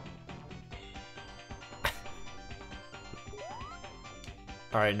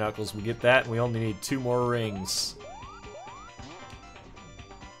 Alright, Knuckles, we get that, and we only need 2 more rings.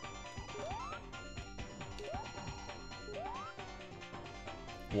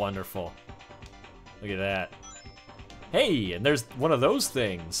 Wonderful. Look at that. Hey, and there's one of those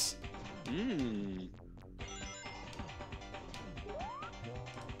things. Mmm.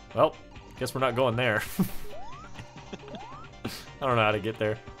 Well, guess we're not going there. I don't know how to get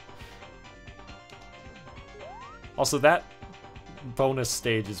there. Also, that bonus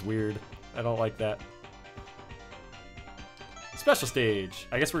stage is weird. I don't like that. Special stage.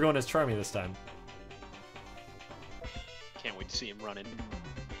 I guess we're going as Charmy this time. Can't wait to see him running.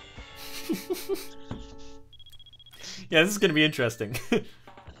 Yeah, this is gonna be interesting.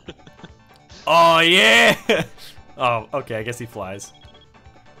 Oh yeah! Oh, okay, I guess he flies.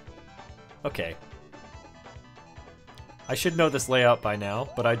 Okay. I should know this layout by now,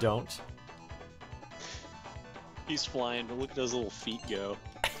 but I don't. He's flying, but look at those little feet go.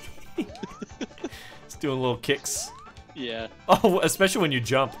 It's doing little kicks. Yeah. Oh, especially when you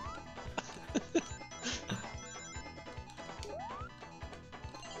jump.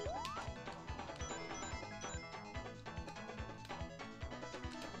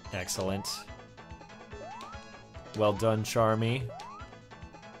 Excellent. Well done, Charmy.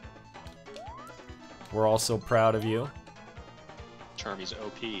 We're all so proud of you. Charmy's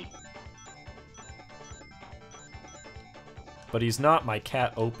OP. But he's not my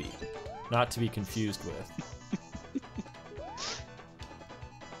cat Opie. Not to be confused with.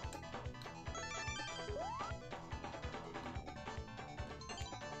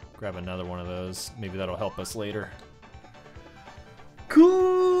 Grab another one of those. Maybe that'll help us later.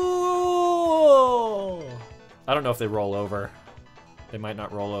 Cool! I don't know if they roll over. They might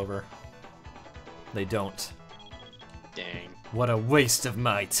not roll over. They don't. Dang. What a waste of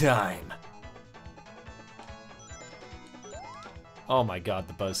my time. Oh my god,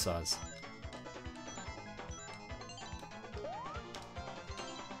 the buzzsaws.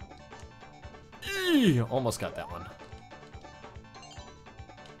 Eee, almost got that one.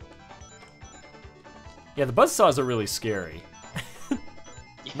 Yeah, the buzzsaws are really scary.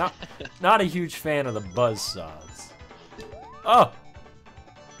 Not a huge fan of the buzzsaws. Oh!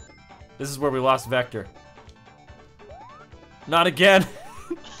 This is where we lost Vector. Not again!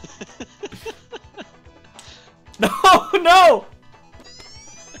 No, no!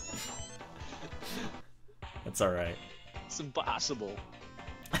 That's alright. It's impossible.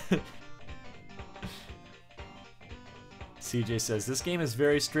 CJ says, this game is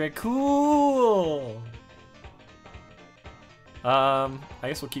very strict. Cool! I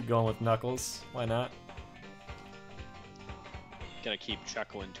guess we'll keep going with Knuckles. Why not? Gotta keep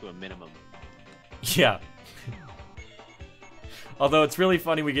chuckling to a minimum. Yeah. Although it's really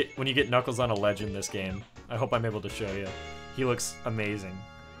funny when you get Knuckles on a ledge in this game. I hope I'm able to show you. He looks amazing.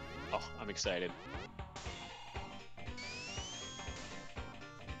 Oh, I'm excited.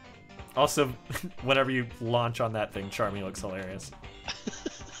 Also, whenever you launch on that thing, Charmy looks hilarious.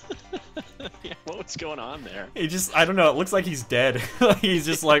 Yeah, what's going on there? He just, I don't know, it looks like he's dead. He's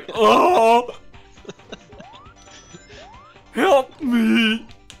just like, oh! Help me!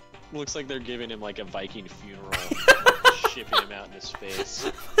 Looks like they're giving him like a Viking funeral, shipping him out into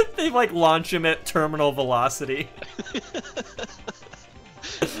space. They like launch him at terminal velocity.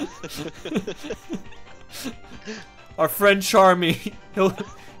 Our friend Charmy,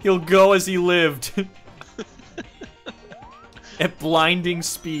 he'll go as he lived. At blinding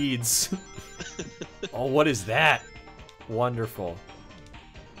speeds. Oh, what is that? Wonderful.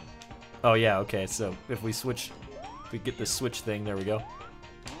 Oh yeah, okay, so if we get the switch thing, there we go.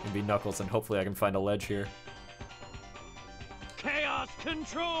 It'll be Knuckles, and hopefully I can find a ledge here. Chaos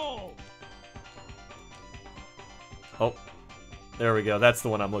control! Oh, there we go. That's the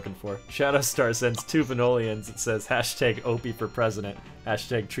one I'm looking for. Shadowstar sends 2 Vanolians. It says hashtag Opie for president,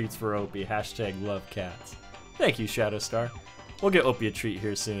 hashtag treats for Opie, hashtag love cats. Thank you, Shadowstar. We'll get Opie a treat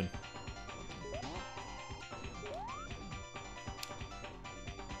here soon.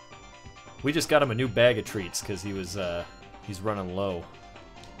 We just got him a new bag of treats because he was he's running low.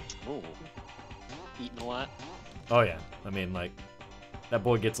 Oh, eating a lot. Oh yeah, I mean like that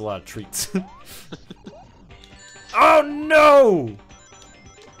boy gets a lot of treats. Oh no!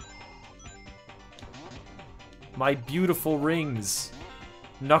 My beautiful rings,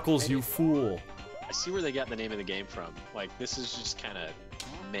 Knuckles, you fool! I see where they got the name of the game from. Like, this is just kind of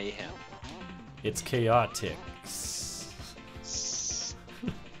mayhem. It's Chaotix.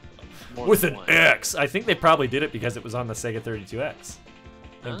 More With than an one. X! I think they probably did it because it was on the Sega 32X.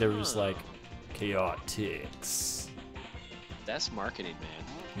 I think they were just Oh. like, Chaotix. That's marketing, man.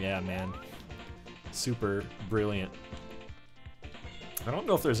 Yeah, man. Super brilliant. I don't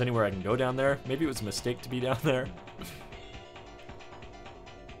know if there's anywhere I can go down there. Maybe it was a mistake to be down there.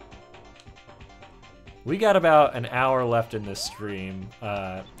 We got about an hour left in this stream.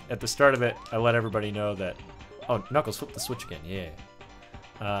 At the start of it, I let everybody know that... Oh, Knuckles, flip the switch again, yeah.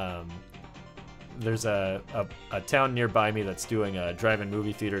 There's a town nearby me that's doing a drive-in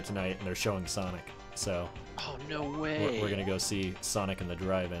movie theater tonight, and they're showing Sonic. So Oh, no way. we're gonna go see Sonic in the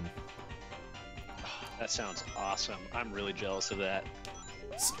drive-in. That sounds awesome. I'm really jealous of that.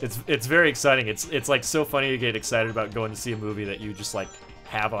 It's very exciting. It's like so funny to get excited about going to see a movie that you just like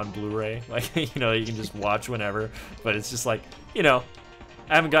have on Blu-ray. Like, you know, you can just watch whenever. But it's just like, you know,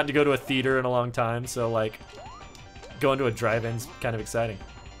 I haven't gotten to go to a theater in a long time, so like going to a drive-in's kind of exciting.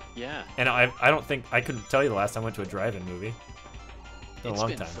 Yeah. And I don't think I couldn't tell you the last time I went to a drive-in movie. It's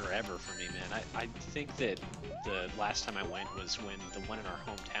been forever for me, man. I think that the last time I went was when the one in our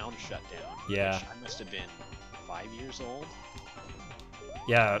hometown shut down. Yeah. Which I must have been 5 years old.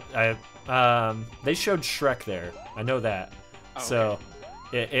 Yeah, they showed Shrek there. I know that. Oh, so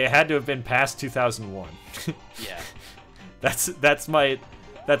it had to have been past 2001. Yeah. That's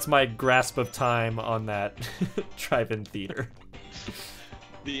my grasp of time on that drive-in theater.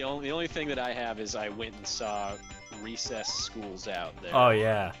 The only thing that I have is I went and saw Recess School's Out there. Oh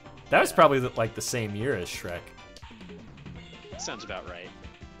yeah, that was probably like the same year as Shrek. Sounds about right.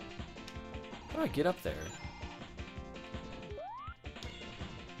 How do I get up there?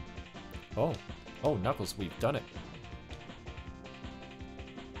 Oh, Knuckles, we've done it.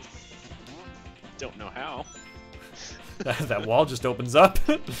 Don't know how. That wall just opens up.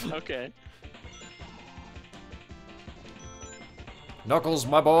 Okay. Knuckles,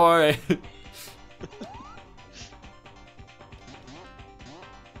 my boy.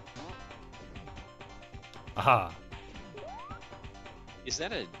 Aha. Is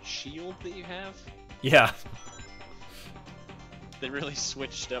that a shield that you have? Yeah. They really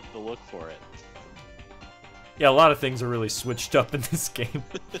switched up the look for it. Yeah, a lot of things are really switched up in this game.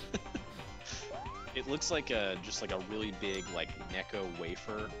 It looks like just like a really big like Necco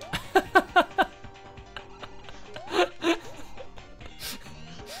wafer.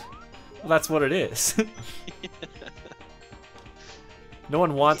 Well, that's what it is. No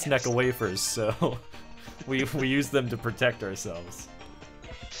one wants Yes. Necco wafers, so we use them to protect ourselves.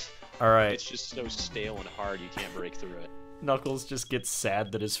 All right. It's just so stale and hard you can't break through it. Knuckles just gets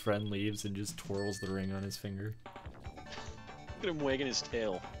sad that his friend leaves and just twirls the ring on his finger. Look at him wagging his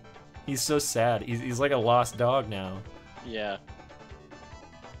tail. He's so sad. He's like a lost dog now. Yeah.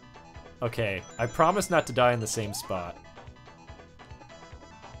 Okay, I promise not to die in the same spot.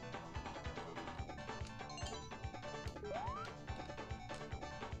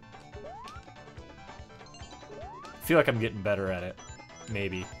 I feel like I'm getting better at it.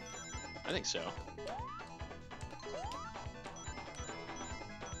 Maybe. I think so.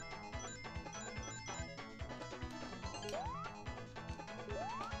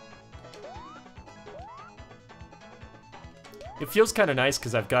 It feels kind of nice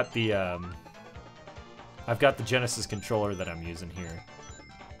because I've got the Genesis controller that I'm using here,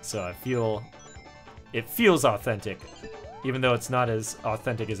 so it feels authentic, even though it's not as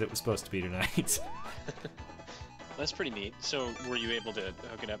authentic as it was supposed to be tonight. That's pretty neat. So, were you able to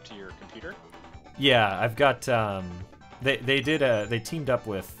hook it up to your computer? Yeah, I've got they teamed up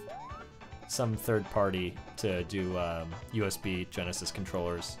with some third party to do USB Genesis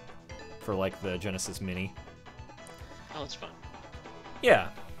controllers for like the Genesis Mini. Oh, that's fun. Yeah.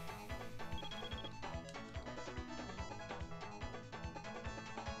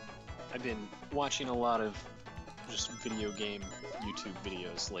 I've been watching a lot of just video game YouTube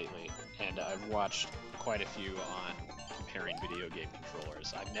videos lately, and I've watched quite a few on comparing video game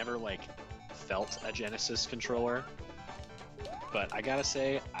controllers. I've never like felt a Genesis controller, but I gotta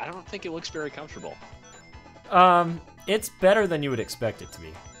say, I don't think it looks very comfortable. It's better than you would expect it to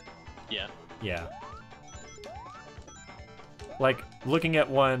be. Yeah. Yeah. Like, looking at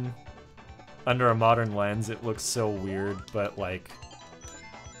one under a modern lens, it looks so weird, but like...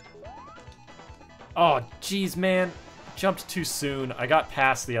 Oh, jeez, man. Jumped too soon. I got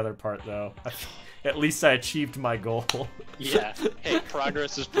past the other part, though. At least I achieved my goal. Yeah. Hey,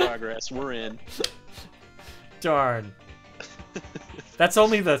 progress is progress. We're in. Darn. That's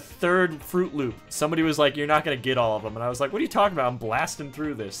only the third Fruit Loop. Somebody was like, you're not going to get all of them. And I was like, what are you talking about? I'm blasting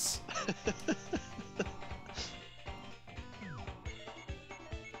through this.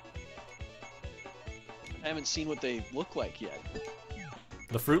 I haven't seen what they look like yet.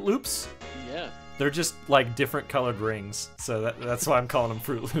 The Fruit Loops? Yeah. They're just like different colored rings. So that's why I'm calling them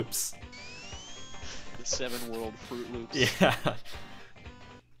Fruit Loops. The 7 World Fruit Loops. Yeah.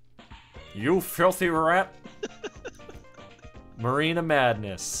 You filthy rat. Marina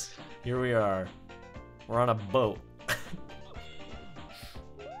Madness. Here we are. We're on a boat.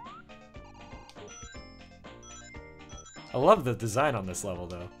 I love the design on this level,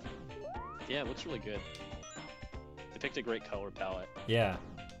 though. Yeah, it looks really good. They picked a great color palette. Yeah.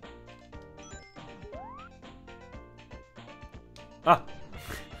 Ah!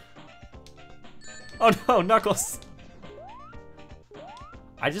 Oh no, Knuckles!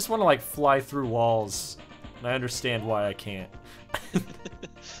 I just want to like fly through walls, and I understand why I can't.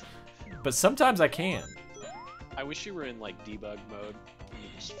 But sometimes I can. I wish you were in like debug mode and you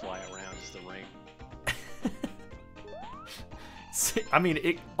just fly around as the ring. I mean,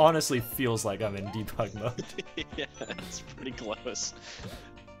 it honestly feels like I'm in debug mode. Yeah, it's pretty close.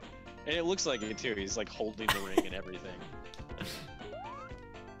 And it looks like it too. He's like holding the ring and everything.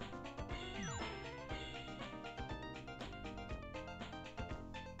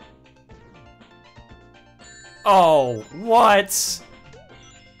 Oh, what?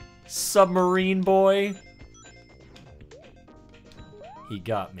 Submarine boy? He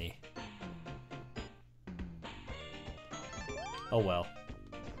got me. Oh well.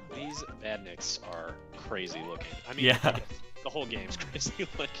 These badniks are crazy looking. I mean, Yeah. the whole game's crazy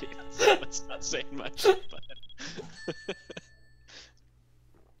looking. So it's not saying much, but...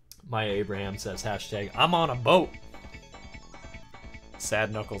 Maya Abraham says hashtag I'm on a boat.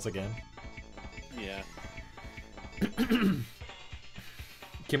 Sad Knuckles again. Yeah.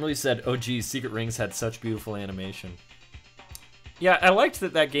 Kimberly said, "Oh geez, Secret Rings had such beautiful animation." Yeah, I liked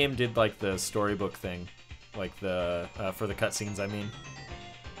that that game did like the storybook thing, like the for the cutscenes. I mean,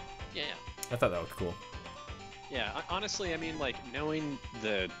 Yeah. I thought that looked cool. Yeah, honestly, I mean, like, knowing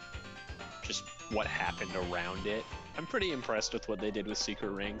just what happened around it, I'm pretty impressed with what they did with Secret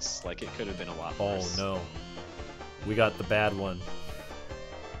Rings. Like, it could have been a lot Oh worse. no, we got the bad one.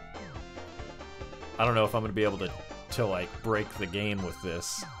 I don't know if I'm gonna be able to like break the game with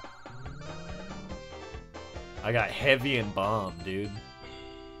this. I got Heavy and Bomb, dude.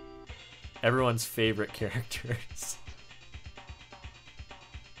 Everyone's favorite characters.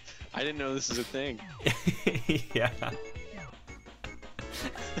 I didn't know this is a thing. Yeah.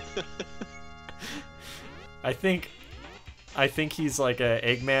 I think he's like a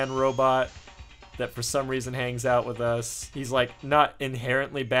Eggman robot that for some reason hangs out with us. He's like not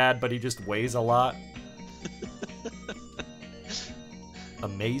inherently bad, but he just weighs a lot.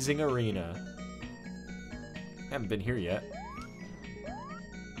 Amazing Arena. Haven't been here yet.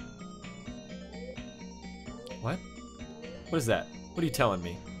 What? What is that? What are you telling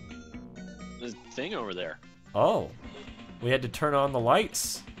me? The thing over there. Oh. We had to turn on the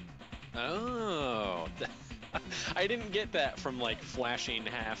lights. Oh. I didn't get that from, like, flashing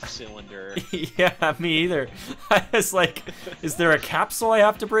half-cylinder. Yeah, me either. I was like, is there a capsule I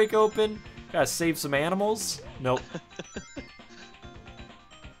have to break open? Gotta save some animals? Nope.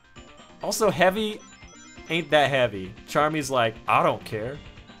 Also, Heavy ain't that heavy. Charmy's like, I don't care.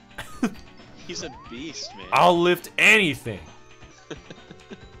 He's a beast, man. I'll lift anything.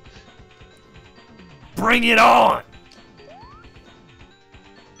 Bring it on!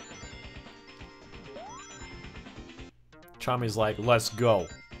 Charmy's like, let's go.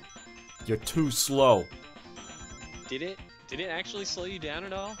 You're too slow. Did it actually slow you down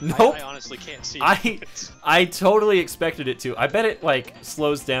at all? Nope. I honestly can't see. I totally expected it to. I bet it like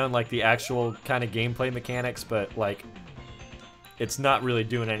slows down like the actual kind of gameplay mechanics, but like it's not really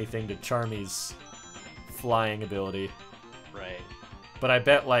doing anything to Charmy's flying ability. Right. But I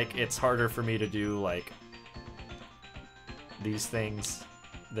bet like it's harder for me to do like these things.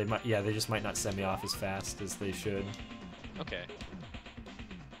 They just might not send me off as fast as they should. Okay.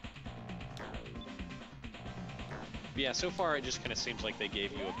 Yeah, so far it just kind of seems like they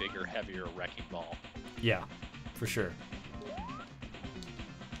gave you a bigger, heavier wrecking ball. Yeah, for sure.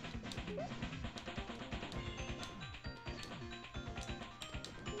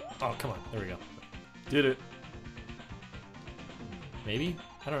 Oh, come on. There we go. Did it. Maybe?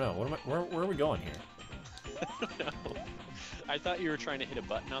 I don't know. Where are we going here? I don't know. I thought you were trying to hit a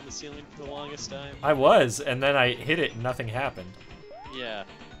button on the ceiling for the longest time. I was, and then I hit it and nothing happened. Yeah.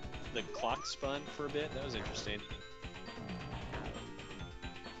 The clock spun for a bit. That was interesting.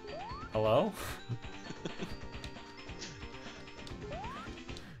 Hello?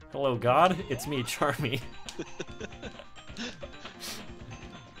 Hello, God. It's me, Charmy. Well,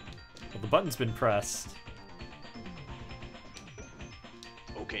 the button's been pressed.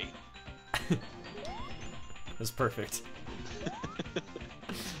 Okay. That's perfect.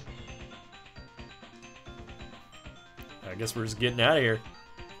 I guess we're just getting out of here.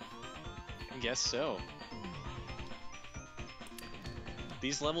 I guess so.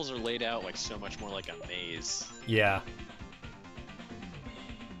 These levels are laid out like so much more like a maze. Yeah.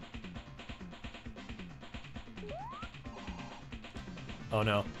 Oh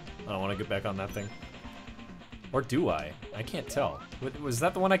no. I don't want to get back on that thing. Or do I? I can't tell. Was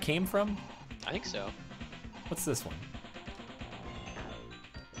that the one I came from? I think so. What's this one?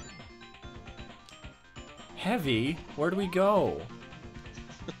 Heavy? Where do we go?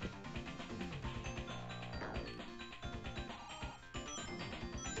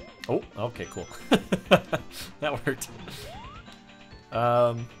 Oh, okay, cool. That worked.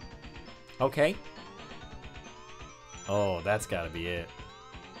 Okay. Oh, that's gotta be it.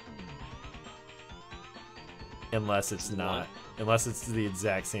 Unless it's not. Unless it's the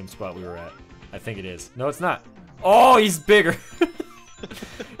exact same spot we were at. I think it is. No, it's not. Oh, he's bigger.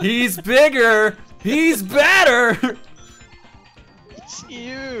 He's bigger. He's better. It's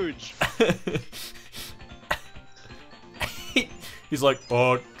huge. He's like,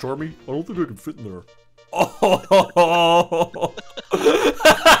 Charmy, I don't think I can fit in there. Oh.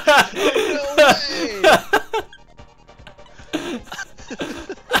 No way.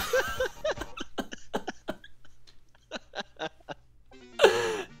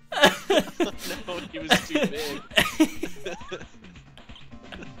 No, he was too big.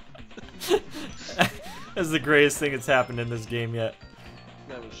 That's the greatest thing that's happened in this game yet.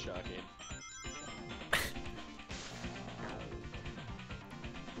 That was shocking.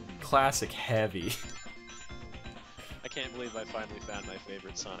 Classic heavy. I can't believe I finally found my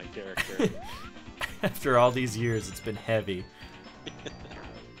favorite Sonic character. After all these years, it's been heavy.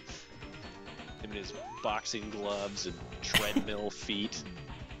 Him in his boxing gloves and treadmill feet.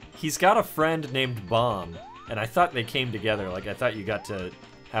 He's got a friend named Bomb, and I thought they came together. Like, I thought you got to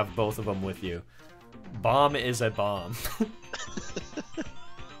have both of them with you. Bomb is a bomb.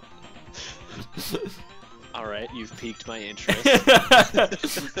 Alright, you've piqued my interest.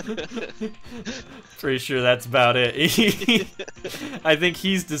 Pretty sure that's about it. I think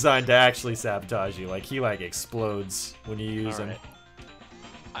he's designed to actually sabotage you. Like, he, like, explodes when you use him.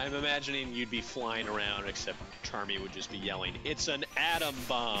 I'm imagining you'd be flying around, except Charmy would just be yelling, "It's an atom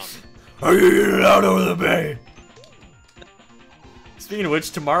bomb!" Are you getting out over the bay? Speaking of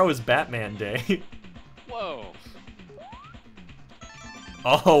which, tomorrow is Batman Day. Whoa!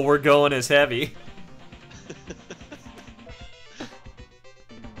 Oh, we're going as heavy.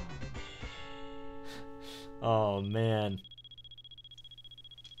 Oh, man.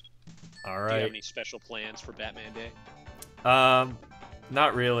 All right. Do you have any special plans for Batman Day?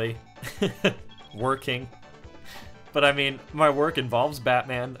 Not really. Working. But I mean, my work involves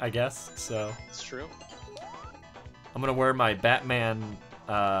Batman, I guess, so. It's true. I'm gonna wear my Batman,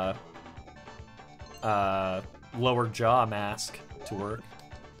 lower jaw mask to work.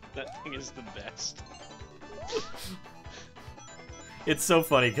 That thing is the best. It's so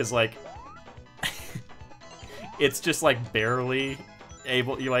funny, because, like, it's just, like, barely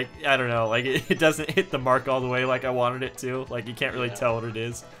able, you, like, I don't know, like, it doesn't hit the mark all the way like I wanted it to. Like, you can't really tell what it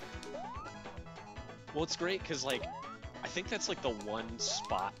is. Well, it's great, because, like, I think that's, like, the one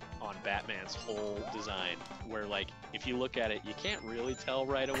spot on Batman's whole design where, like, if you look at it, you can't really tell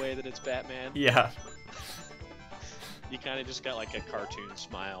right away that it's Batman. Yeah. You kind of just got, like, a cartoon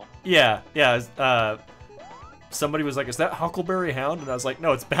smile. Yeah, somebody was like, "Is that Huckleberry Hound?" And I was like,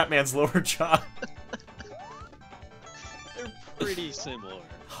 "No, it's Batman's lower jaw." They're pretty similar.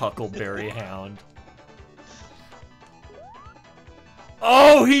 Huckleberry Hound.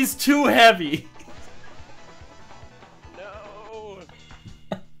 Oh, he's too heavy. No.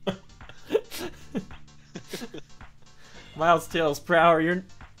 Miles Tails per hour.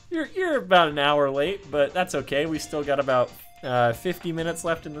 You're about an hour late, but that's okay. We still got about 50 minutes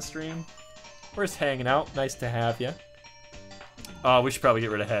left in the stream. We're just hanging out. Nice to have you. Oh, we should probably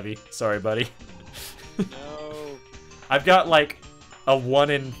get rid of Heavy. Sorry, buddy. No. I've got like a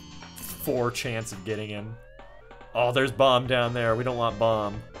 1 in 4 chance of getting him. Oh, there's Bomb down there. We don't want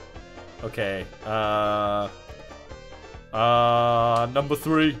Bomb. Okay. Number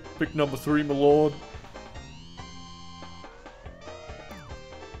 3. Pick number 3, my lord.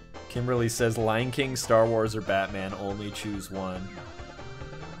 Kimberly says Lion King, Star Wars, or Batman. Only choose one.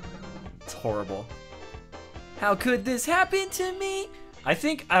 It's horrible. How could this happen to me? I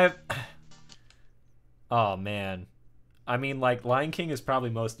think I've... Oh, man. I mean, like, Lion King is probably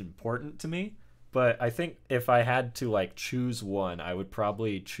most important to me, but I think if I had to, like, choose one, I would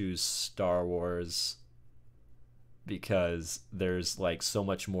probably choose Star Wars because there's, like, so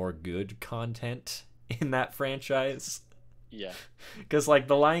much more good content in that franchise. Yeah. Because, like,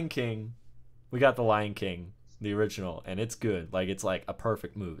 The Lion King, we got The Lion King, the original, and it's good. Like, it's, like, a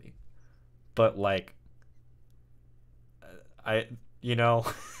perfect movie. But, like,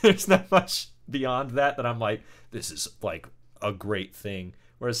 there's not much beyond that I'm like, this is, like, a great thing.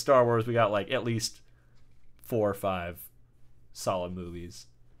 Whereas Star Wars, we got, like, at least 4 or 5 solid movies.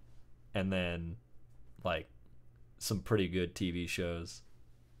 And then, like, some pretty good TV shows.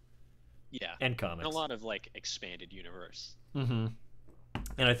 Yeah. And comics. And a lot of, like, expanded universe. Mm-hmm.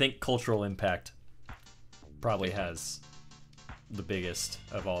 And I think cultural impact probably has the biggest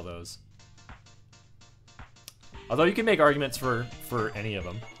of all those. Although you can make arguments for any of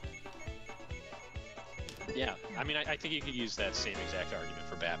them. Yeah, I mean, I think you could use that same exact argument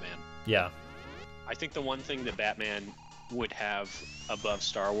for Batman. Yeah. I think the one thing that Batman would have above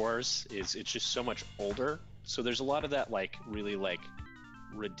Star Wars is it's just so much older. So there's a lot of that like really like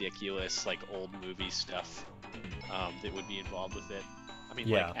ridiculous like old movie stuff that would be involved with it. I mean,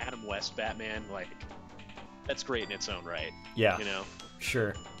 Yeah. like Adam West Batman, like that's great in its own right. Yeah. You know.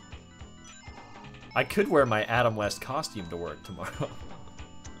 Sure. I could wear my Adam West costume to work tomorrow.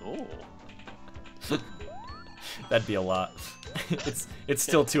 Oh. That'd be a lot. It's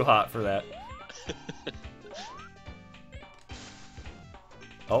still too hot for that.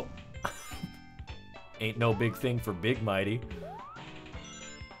 Oh. Ain't no big thing for Big Mighty.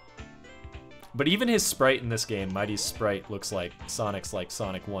 But even his sprite in this game, Mighty's sprite, looks like Sonic's like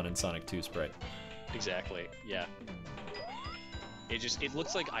Sonic 1 and Sonic 2 sprite. Exactly. Yeah. It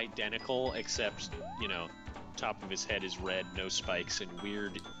looks like identical, except, you know, top of his head is red, no spikes, and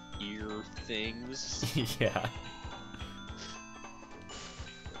weird ear things. Yeah.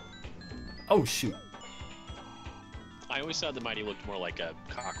 Oh shoot. I always thought the Mighty looked more like a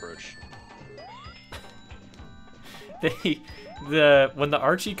cockroach. When the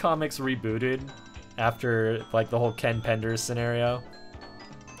Archie comics rebooted after like the whole Ken Penders scenario,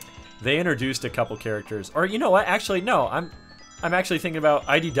 they introduced a couple characters. Or you know what? Actually, no. I'm actually thinking about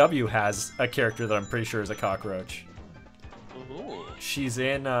IDW has a character that I'm pretty sure is a cockroach. Ooh. She's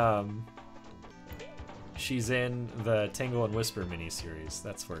in the Tangle and Whisper miniseries.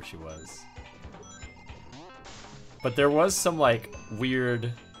 That's where she was. But there was some like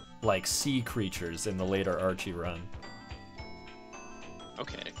weird like sea creatures in the later Archie run.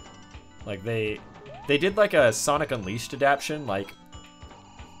 Okay. Like they did like a Sonic Unleashed adaptation like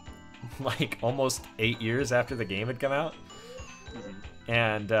almost 8 years after the game had come out. Mm-hmm.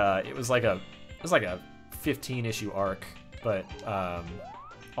 And it was like a 15-issue arc, but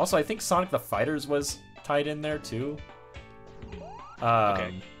also I think Sonic the Fighters was tied in there too.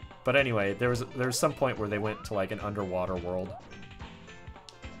 Okay. But anyway, there was some point where they went to like an underwater world.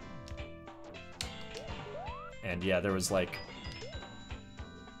 And yeah, there was like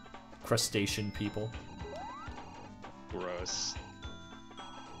crustacean people. Gross.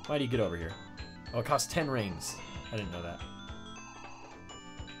 Why do you get over here? Oh, it costs 10 rings. I didn't know that.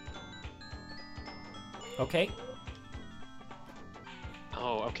 Okay.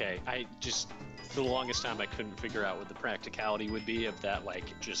 Oh, okay. I just, for the longest time, I couldn't figure out what the practicality would be of that,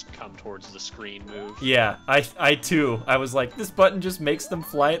 like, just come towards the screen move. Yeah, I too. I was like, this button just makes them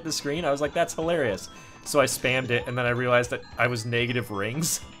fly at the screen. I was like, that's hilarious. So I spammed it, and then I realized that I was negative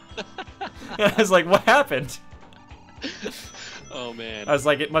rings. I was like, what happened? Oh, man. I was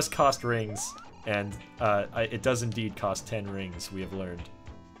like, it must cost rings. And it does indeed cost 10 rings, we have learned.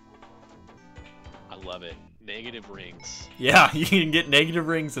 I love it. Negative rings. Yeah, you can get negative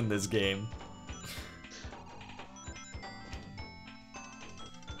rings in this game.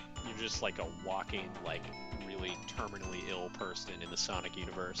 You're just like a walking, like, really terminally ill person in the Sonic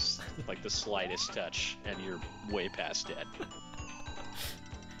universe. Like the slightest touch, and you're way past dead.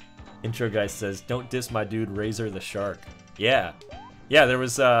 Intro guy says, "Don't diss my dude Razor the Shark." Yeah, yeah. There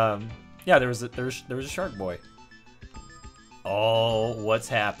was a shark boy. Oh, what's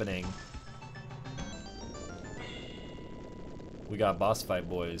happening? We got boss fight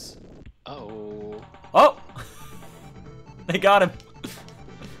boys. Oh. Oh! They got him.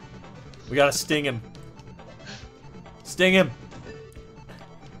 We gotta sting him. Sting him.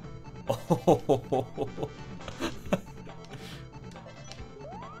 Oh.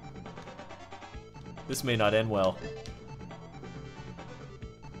 This may not end well.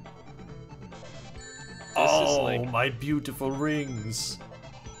 Oh, like, my beautiful rings.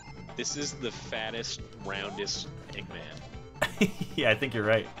 this is the fattest, roundest Eggman. Yeah, I think you're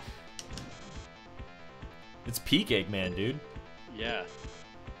right. It's peak Eggman, dude. Yeah.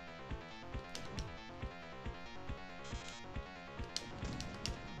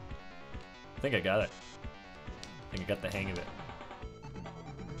 I think I got it. I think I got the hang of it.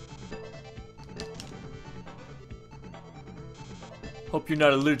 Hope you're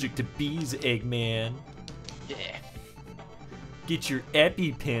not allergic to bees, Eggman. Yeah. Get your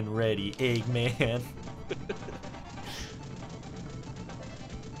EpiPen ready, Eggman.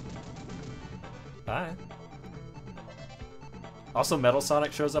 Bye. Also, Metal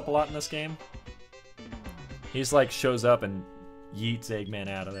Sonic shows up a lot in this game. He's like shows up and yeets Eggman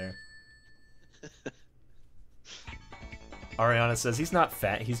out of there. Ariana says he's not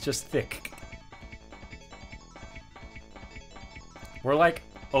fat, he's just thick. We're like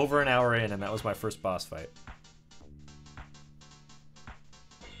over an hour in, and that was my first boss fight.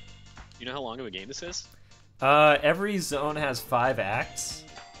 You know how long of a game this is? Every zone has 5 acts,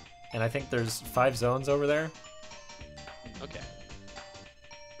 and I think there's 5 zones over there. Okay.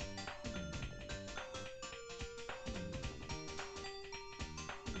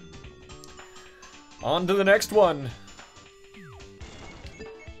 On to the next one.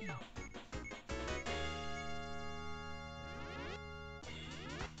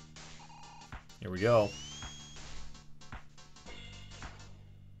 Here we go.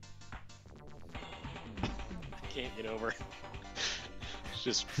 I can't get over.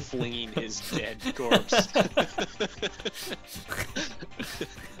 Just flinging his dead corpse.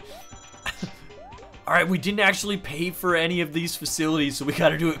 Alright, we didn't actually pay for any of these facilities, so we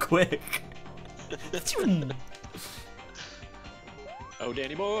gotta do it quick. Oh,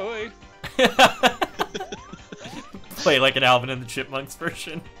 Danny boy! Play like an Alvin and the Chipmunks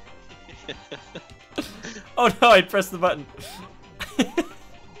version. Oh no, I pressed the button.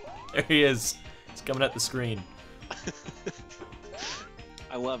 There he is. He's coming at the screen.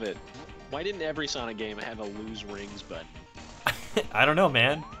 I love it. Why didn't every Sonic game have a lose rings button? I don't know,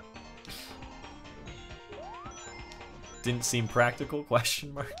 man. Didn't seem practical?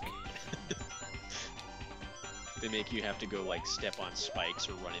 Question mark. They make you have to go like step on spikes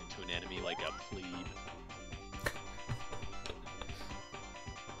or run into an enemy like a plebe.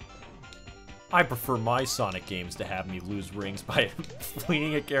 I prefer my Sonic games to have me lose rings by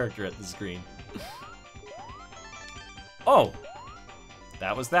flinging a character at the screen. Oh!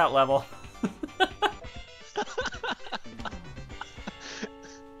 That was that level.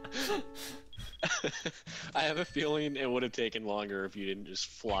 I have a feeling it would have taken longer if you didn't just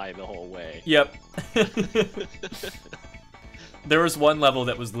fly the whole way. Yep. There was one level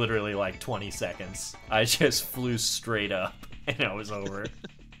that was literally like 20 seconds. I just flew straight up and it was over.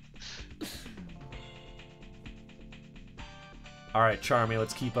 Alright, Charmy,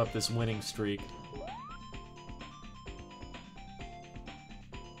 let's keep up this winning streak.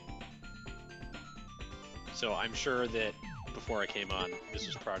 So I'm sure that before I came on, this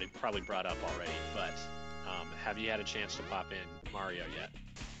was probably brought up already, but have you had a chance to pop in Mario yet?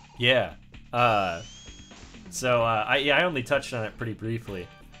 Yeah. I only touched on it pretty briefly.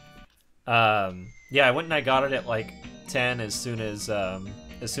 Yeah, I went and I got it at like 10 as soon as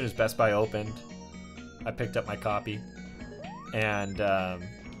Best Buy opened. I picked up my copy. And oh,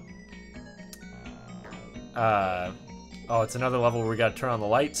 it's another level where we gotta turn on the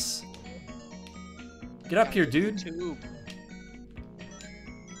lights. Get up here, dude. Tube.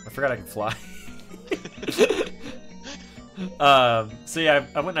 I forgot I can fly. So yeah,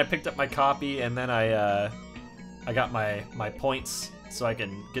 I went and I picked up my copy, and then I got my points so I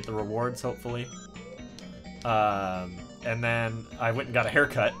can get the rewards, hopefully. And then I went and got a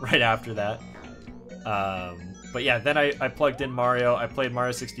haircut right after that. But yeah, then I plugged in Mario. I played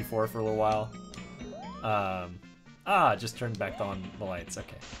Mario 64 for a little while. Just turned back on the lights.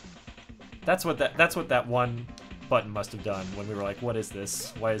 Okay. That's what that one button must have done when we were like, what is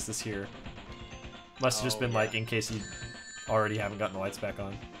this? Why is this here? Must have just been like, in case you already haven't gotten the lights back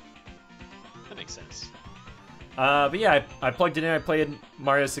on. That makes sense. But yeah, I plugged it in. I played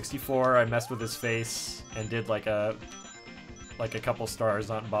Mario 64. I messed with his face and did like a couple stars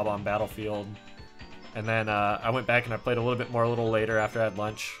on Bob-on Battlefield. And then I went back and I played a little bit more a little later after I had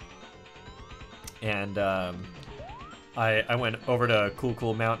lunch. And I went over to Cool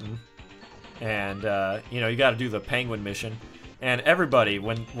Cool Mountain. And you know, you got to do the penguin mission. And everybody,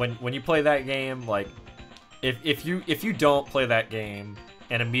 when you play that game, like if you don't play that game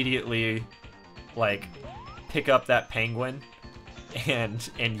and immediately like pick up that penguin and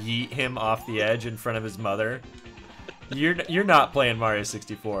yeet him off the edge in front of his mother, you're not playing Mario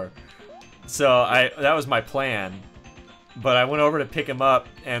 64. So that was my plan, but I went over to pick him up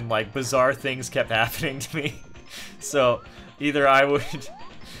and like bizarre things kept happening to me. So either I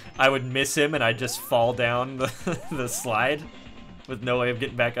would miss him and I'd just fall down the slide with no way of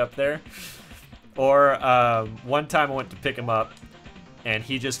getting back up there, or one time I went to pick him up and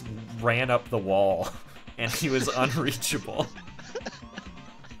he just ran up the wall and he was unreachable.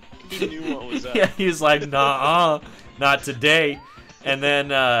 He knew what was up. Yeah, he was like, nah, not today. And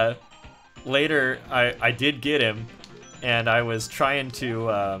then later, I did get him, and I was trying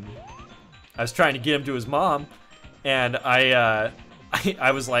to get him to his mom, and I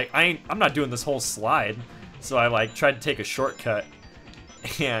was like, I'm not doing this whole slide, so I like tried to take a shortcut,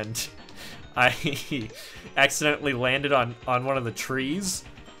 and I accidentally landed on one of the trees,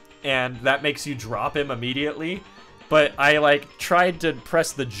 and that makes you drop him immediately. But I like tried to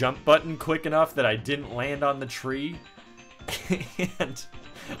press the jump button quick enough that I didn't land on the tree, and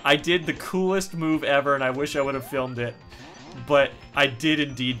I did the coolest move ever, and I wish I would have filmed it. but I did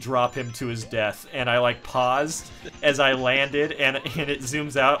indeed drop him to his death, and I like paused as I landed, and it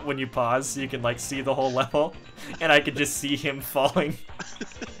zooms out when you pause so you can like see the whole level, and I could just see him falling.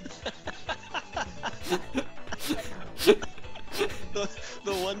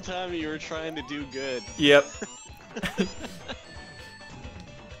 The one time you were trying to do good. Yep.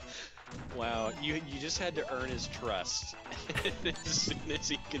 Wow, you just had to earn his trust as soon as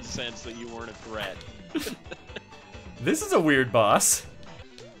he could sense that you weren't a threat. This is a weird boss.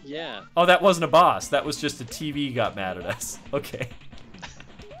 Yeah. Oh, that wasn't a boss. That was just a TV got mad at us. Okay.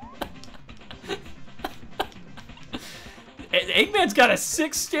 Eggman's got a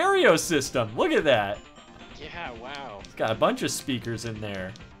 6 stereo system. Look at that. Yeah, wow. He's got a bunch of speakers in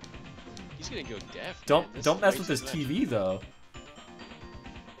there. He's gonna go deaf. Don't man. don't mess with his TV though.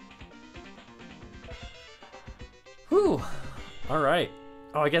 Whew. All right.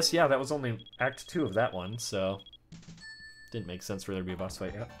 Oh, I guess yeah. That was only Act 2 of that one, so didn't make sense for there to be a boss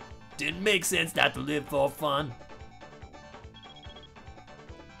fight yet. Didn't make sense not to live for fun.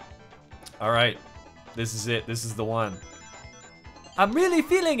 All right. This is it. This is the one. I'm really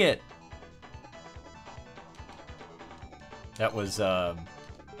feeling it. That was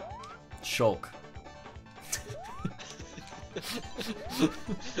Shulk.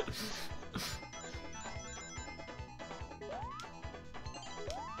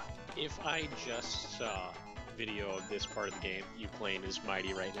 If I just saw video of this part of the game, you playing as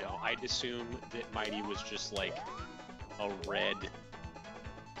Mighty right now, I'd assume that Mighty was just like a red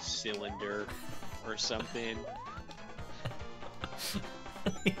cylinder or something.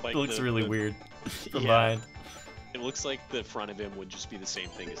 It Like looks really weird from Yeah. behind. It looks like the front of him would just be the same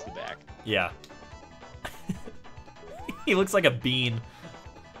thing as the back. Yeah. He looks like a bean.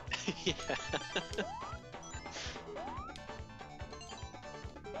 Yeah.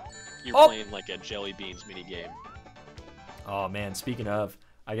 You're Oh! playing like a Jelly Beans minigame. Oh man, speaking of,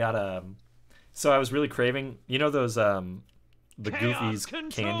 I got so I was really craving, you know those the Chaos Goofy's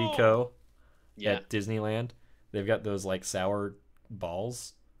control! Candy Co. Yeah. at Disneyland. They've got those like sour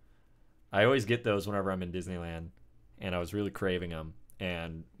balls. I always get those whenever I'm in Disneyland, and I was really craving them.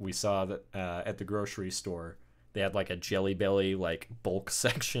 And we saw that at the grocery store, they had like a Jelly Belly like bulk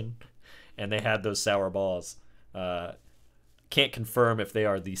section, and they had those sour balls. Can't confirm if they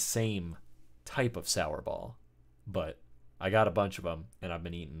are the same type of sour ball, but I got a bunch of them, and I've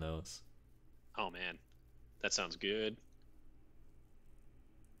been eating those. Oh man, that sounds good.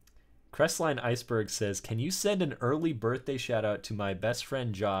 Crestline Iceberg says, can you send an early birthday shout out to my best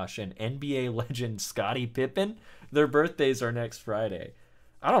friend Josh and NBA legend Scottie Pippen? Their birthdays are next Friday.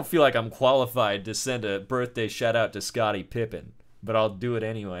 I don't feel like I'm qualified to send a birthday shout out to Scottie Pippen, but I'll do it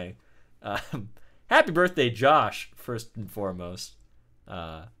anyway. Happy birthday, Josh, first and foremost.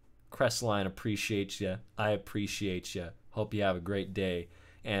 Crestline appreciates you. I appreciate you. Hope you have a great day.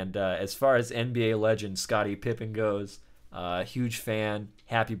 And as far as NBA legend Scottie Pippen goes, huge fan.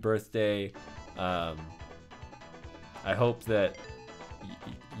 Happy birthday. I hope that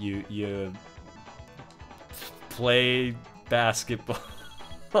you play basketball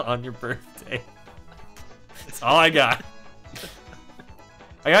on your birthday. That's all I got.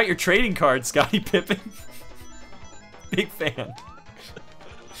 I got your trading card, Scottie Pippen. Big fan.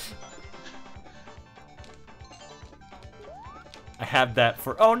 I have that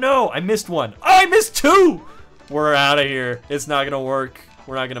for... Oh no, I missed one. Oh, I missed 2! We're out of here. It's not gonna work.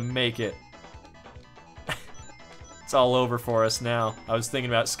 We're not gonna make it. It's all over for us now. I was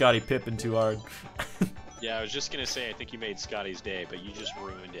thinking about Scottie Pippen too hard. Yeah, I was just gonna say I think you made Scotty's day, but you just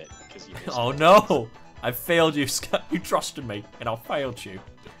ruined it because you missed Oh it. no! I failed you, Scott. You trusted me, and I failed you.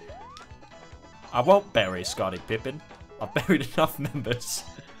 I won't bury Scottie Pippen. I've buried enough members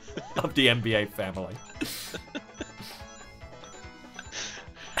of the NBA family.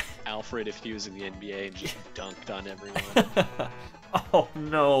 Alfred, if he was in the NBA and just dunked on everyone. Oh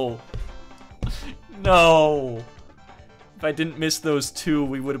no. No. If I didn't miss those 2,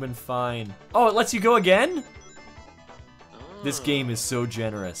 we would have been fine. Oh, it lets you go again? This game is so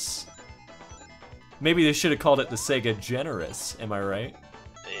generous. Maybe they should have called it the Sega Generous, am I right?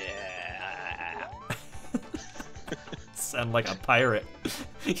 Yeah. Sound like a pirate.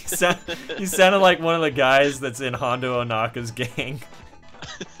 You sounded like one of the guys that's in Hondo Onaka's gang.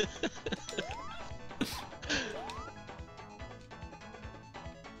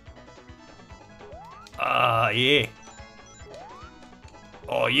 Ah, yeah.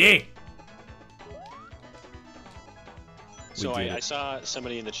 Oh, yeah. So did I it. saw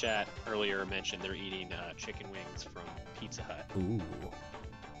somebody in the chat earlier mention they're eating chicken wings from Pizza Hut, Ooh.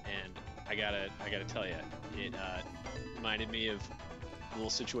 and I gotta tell you, it reminded me of the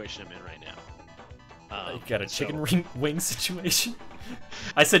little situation I'm in right now. You got a chicken wing situation?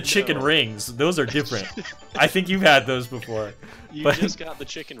 I said chicken rings. Those are different. I think you've had those before. You but... just got the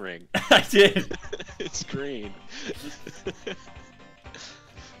chicken ring. I did. It's green.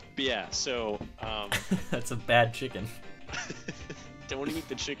 But yeah, so that's a bad chicken. Don't eat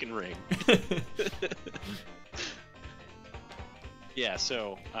the chicken ring. Yeah,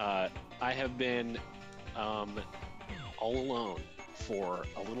 so I have been all alone for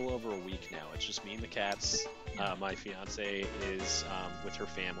a little over a week now. It's just me and the cats. My fiance is with her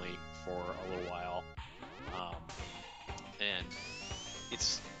family for a little while, and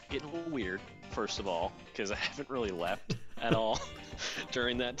it's getting a little weird, first of all, because I haven't really left at all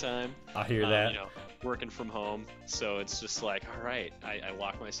during that time. I hear that. You know, working from home, so it's just like, all right, I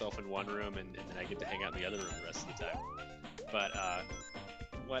lock myself in one room, and then I get to hang out in the other room the rest of the time. But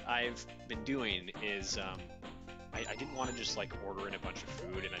what I've been doing is I didn't want to just like order in a bunch of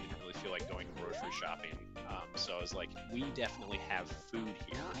food, and I didn't really feel like going grocery shopping. So I was like, we definitely have food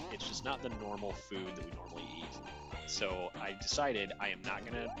here. It's just not the normal food that we normally eat. So I decided I am not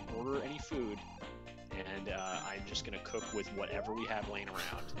going to order any food, and I'm just going to cook with whatever we have laying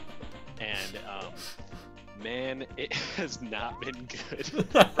around. And man, it has not been good,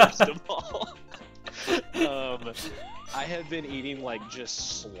 first of all. I have been eating like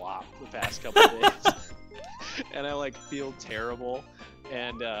just slop the past couple days. And I like feel terrible,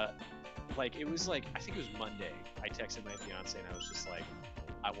 and like it was like, I think it was Monday, I texted my fiance and I was just like,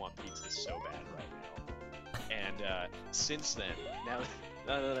 I want pizza so bad right now. And since then, now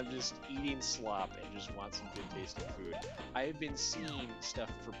that I'm just eating slop and just want some good tasting food, I have been seeing stuff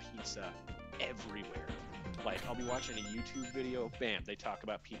for pizza everywhere. Like, I'll be watching a YouTube video, bam, they talk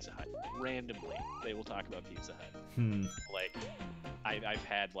about Pizza Hut. Randomly, they will talk about Pizza Hut. Like, I've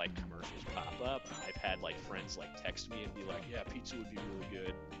had, like, commercials pop up. I've had, like, friends, like, text me and be like, yeah, pizza would be really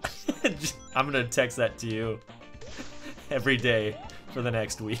good. Like, I'm gonna text that to you every day for the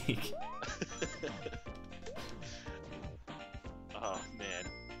next week. Oh, man.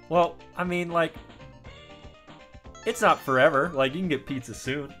 Well, I mean, like, it's not forever. Like, you can get pizza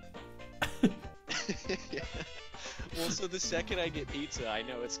soon. Yeah. Well, so the second I get pizza, I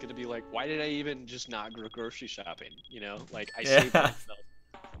know it's gonna be like, why did I even just not go grocery shopping? You know, like I saved myself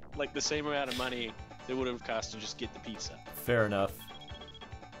like the same amount of money that would have cost to just get the pizza. Fair enough.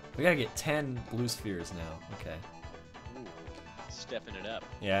 We gotta get 10 blue spheres now. Okay. Ooh, stepping it up.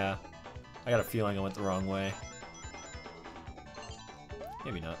 Yeah. I got a feeling I went the wrong way.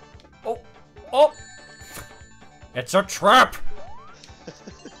 Maybe not. Oh! Oh! It's a trap!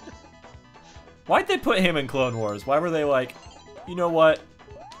 Why'd they put him in Clone Wars? Why were they like, you know what?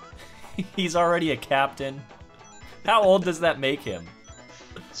 He's already a captain. How old does that make him?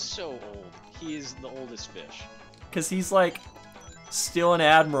 So old. He is the oldest fish. Because he's like still an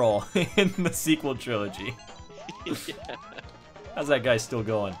admiral in the sequel trilogy. Yeah. How's that guy still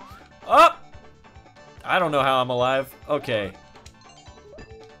going? Oh! I don't know how I'm alive. Okay.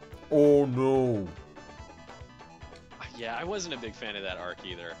 Oh no. Yeah, I wasn't a big fan of that arc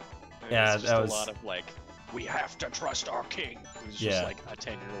either. Yeah, it's just a lot of like, we have to trust our king. Who's just like a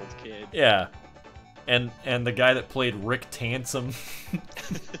 10-year-old kid. Yeah. And the guy that played Rick Tansem.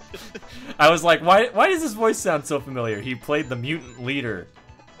 I was like, why does his voice sound so familiar? He played the mutant leader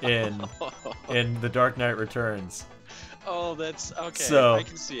in The Dark Knight Returns. Oh, that's okay. So, I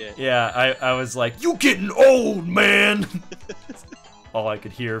can see it. Yeah, I was like, you getting old, man. All I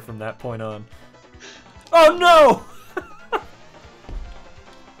could hear from that point on. Oh no!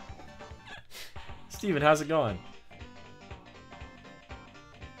 Steven, how's it going?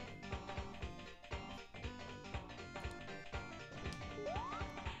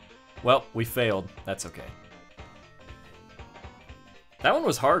 Well, we failed. That's okay. That one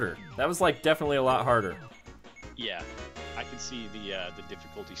was harder. That was like definitely a lot harder. Yeah, I can see the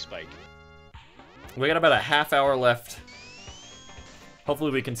difficulty spike. We got about a half hour left.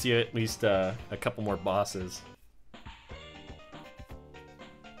 Hopefully we can see at least a couple more bosses.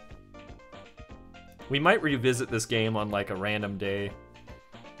 We might revisit this game on like a random day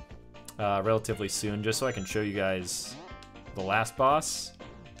relatively soon, just so I can show you guys the last boss.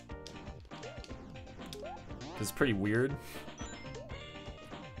 It's pretty weird.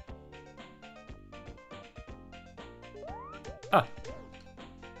 Ah.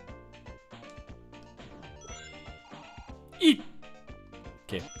 Eat.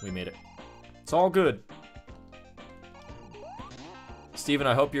 Okay, we made it. It's all good. Steven,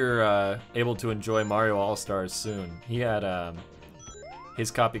 I hope you're able to enjoy Mario All-Stars soon. He had,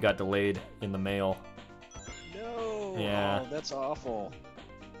 his copy got delayed in the mail. No! Yeah. Oh, that's awful.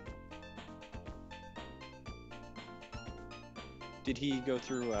 Did he go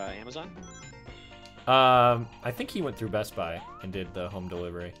through Amazon? I think he went through Best Buy and did the home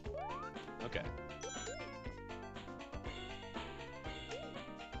delivery. Okay.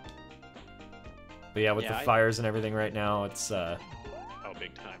 But yeah, with the fires and everything right now, it's Oh,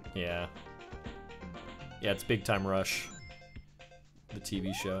 big time. yeah. Yeah, it's Big Time Rush. The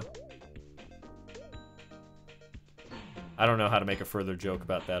TV show. I don't know how to make a further joke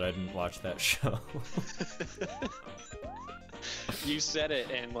about that. I didn't watch that show. You said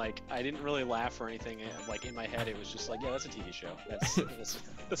it, and like I didn't really laugh or anything. Like in my head, it was just like, yeah, that's a TV show.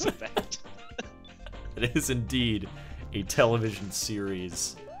 That's a fact. It is indeed a television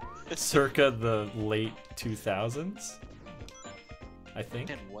series, circa the late 2000s. I think.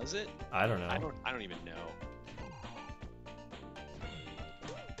 And was it? I don't know. I don't even know.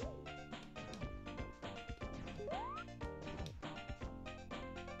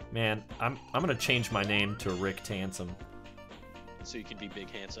 Man, I'm gonna change my name to Rick Tansom. So you can be big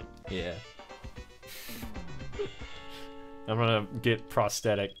handsome. Yeah. I'm gonna get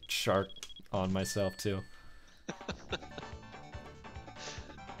prosthetic shark on myself too.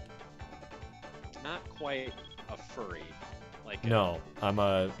 Not quite a furry. Like No, I'm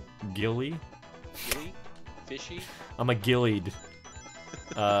a gilly. Gilly? Fishy? I'm a gillied.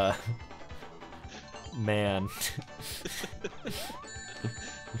 Man.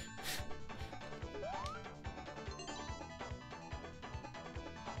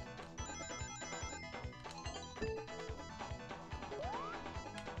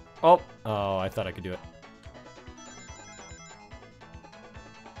 Oh, I thought I could do it.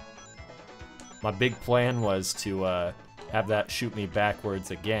 My big plan was to have that shoot me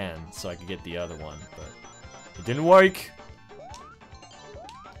backwards again so I could get the other one, but it didn't work.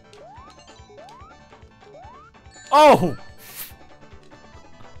 Oh!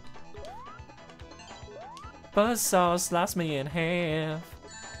 Buzzsaw sliced me in half.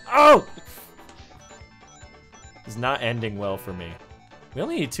 Oh! It's not ending well for me. We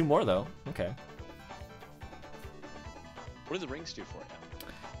only need 2 more, though. Okay. What do the rings do for you?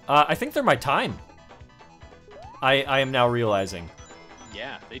 I think they're my time. I am now realizing.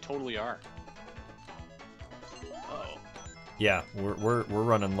 Yeah, they totally are. Uh-oh. Yeah, we're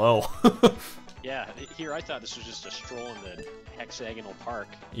running low. Yeah, here I thought this was just a stroll in the hexagonal park.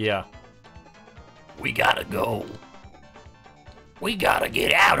 Yeah. We gotta go. We gotta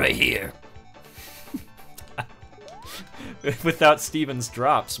get out of here. Without Steven's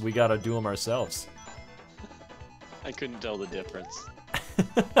drops, we gotta do them ourselves. I couldn't tell the difference.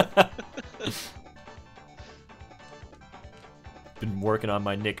 Been working on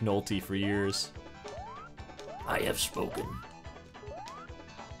my Nick Nolte for years. I have spoken.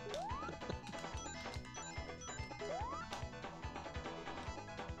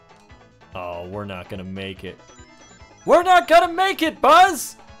 Oh, we're not gonna make it. We're not gonna make it,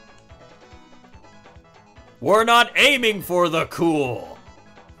 Buzz! We're not aiming for the cool.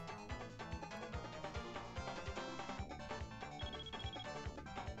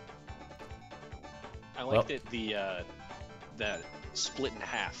 I like that the split in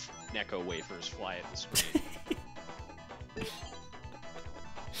half Necco wafers fly at the screen.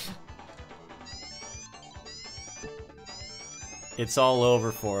 It's all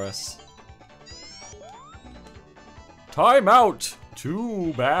over for us. Time out!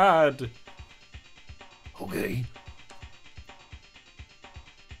 Too bad. Okay.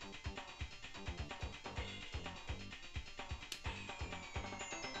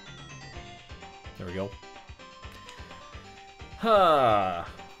 There we go.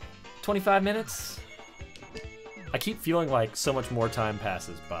 25 minutes? I keep feeling like so much more time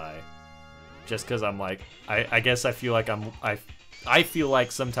passes by. Just because I'm like, I guess I feel like I feel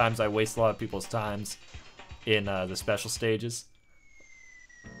like sometimes I waste a lot of people's times in the special stages.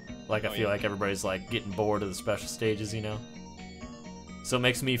 Like, I feel like everybody's, like, getting bored of the special stages, you know? So it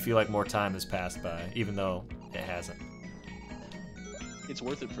makes me feel like more time has passed by, even though it hasn't. It's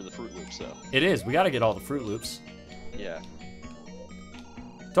worth it for the Fruit Loops, though. It is. We gotta get all the Fruit Loops. Yeah.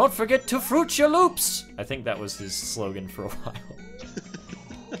 Don't forget to fruit your loops! I think that was his slogan for a while.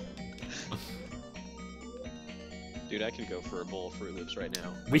 Dude, I could go for a bowl of Fruit Loops right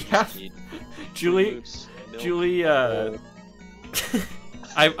now. We have... Julie... Loops, milk, Julie,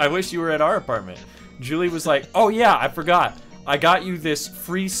 I wish you were at our apartment. Julie was like, oh yeah, I forgot. I got you this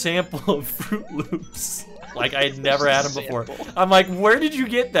free sample of Fruit Loops. Like, I had never had them before. I'm like, where did you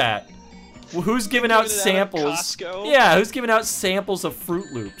get that? Who's giving out samples? Yeah, who's giving out samples of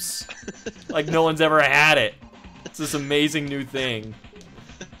Fruit Loops? Like, no one's ever had it. It's this amazing new thing.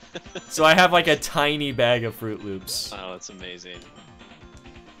 So I have, like, a tiny bag of Fruit Loops. Oh, that's amazing.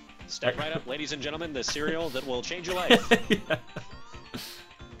 Step right up, ladies and gentlemen, the cereal that will change your life. Yeah.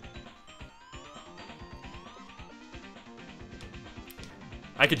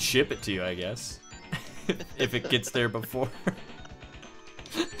 I could ship it to you, I guess. If it gets there before.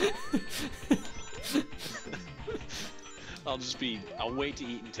 I'll wait to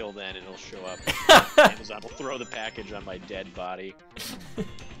eat until then and it'll show up. Amazon will throw the package on my dead body.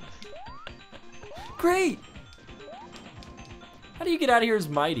 Great! How do you get out of here as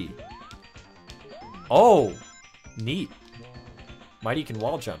Mighty? Oh, neat. Mighty can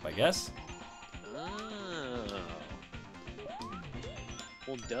wall jump, I guess. Oh.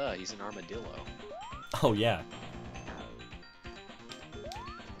 Well, duh, he's an armadillo. Oh, yeah.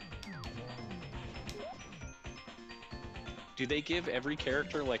 Do they give every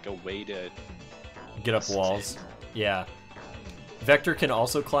character, like, a way to... Get up walls. Yeah. Vector can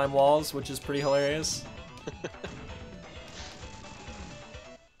also climb walls, which is pretty hilarious.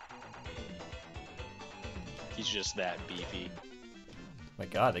 He's just that beefy. My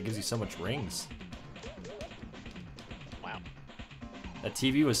god, that gives you so much rings. Wow. That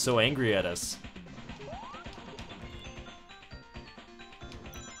TV was so angry at us.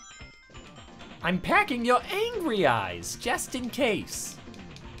 I'm packing your angry eyes, just in case.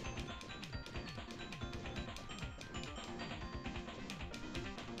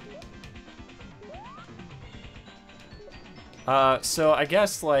 So I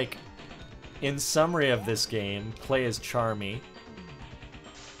guess, like, in summary of this game, play as Charmy.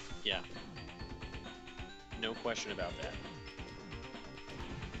 Yeah. No question about that.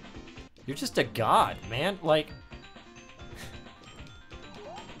 You're just a god, man. Like...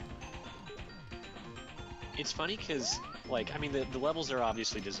 It's funny because, like, I mean, the levels are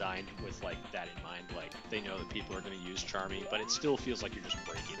obviously designed with, like, that in mind. Like, they know that people are going to use Charmy, but it still feels like you're just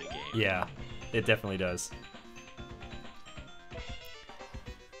breaking the game. Yeah, it definitely does.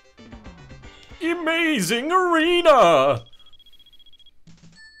 Amazing arena!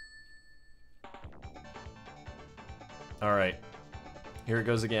 Alright. Here it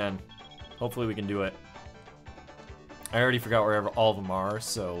goes again. Hopefully we can do it. I already forgot wherever all of them are,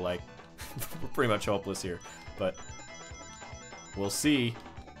 so, like, we're pretty much hopeless here. But we'll see.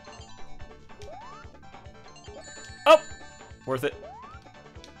 Oh! Worth it.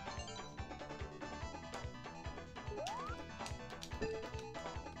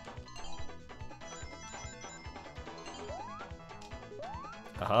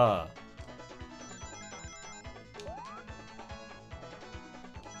 Aha.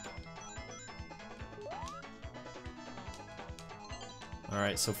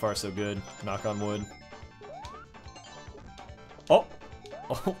 Alright, so far so good. Knock on wood. Oh!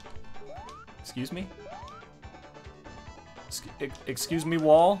 Oh! Excuse me? Excuse me,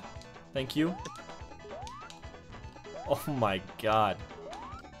 wall? Thank you. Oh my god.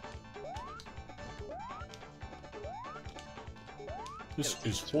 This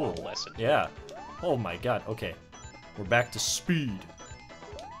is horrible. Lesson. Yeah. Oh my god. Okay. We're back to speed.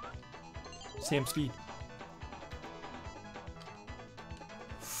 Sam speed.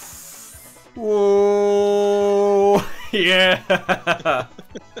 Whoa! Yeah!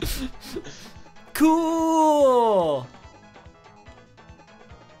 Cool!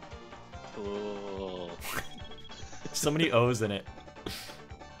 Cool. So many O's in it.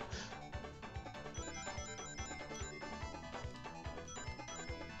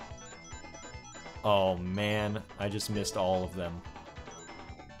 Oh man, I just missed all of them.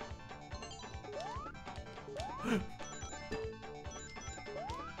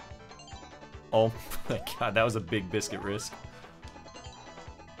 Oh my god, that was a big biscuit risk.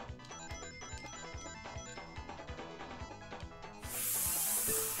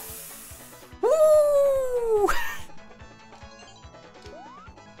 Woo!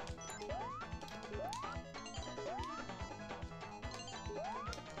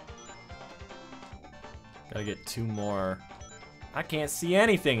 Gotta get two more. I can't see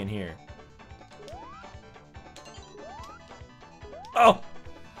anything in here. Oh!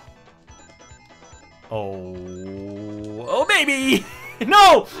 Oh, oh baby!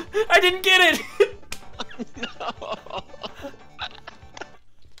 No! I didn't get it! No.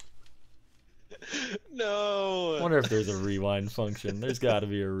 No. I wonder if there's a rewind function. There's gotta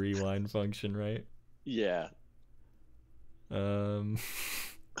be a rewind function, right? Yeah. Oh,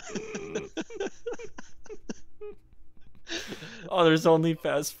 there's only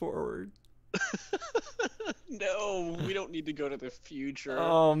fast forward. No, we don't need to go to the future.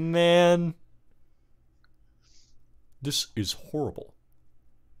 Oh man. This is horrible.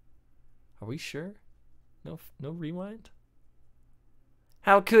 Are we sure? No rewind?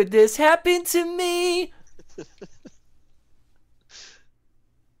 How could this happen to me?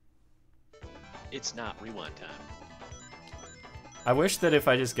 It's not rewind time. I wish that if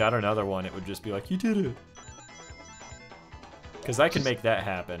I just got another one, it would just be like, you did it. Because I can make that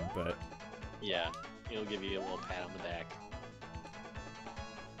happen, but... Yeah, it'll give you a little pat on the back.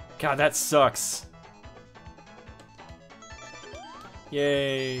 God, that sucks.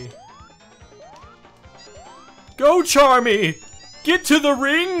 Yay. Go, Charmy! Get to the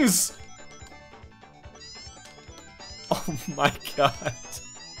rings! Oh my god.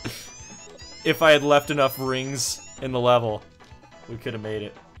 If I had left enough rings in the level, we could have made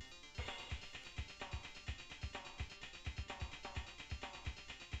it.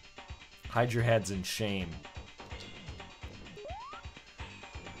 Hide your heads in shame.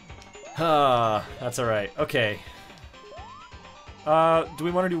 Ah, that's alright. Okay. Do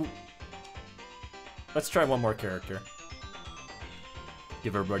we want to do... Let's try one more character.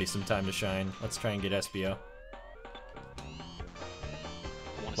 Give everybody some time to shine. Let's try and get SBO.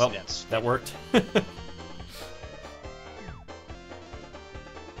 Well, that worked.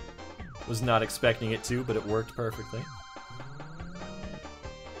 Was not expecting it to, but it worked perfectly.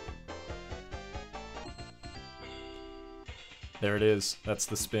 There it is. That's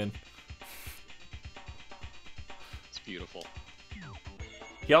the spin. It's beautiful.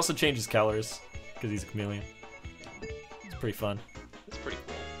 He also changes colors, because he's a chameleon. It's pretty fun. It's pretty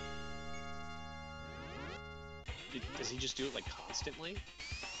cool. Does he just do it, like, constantly?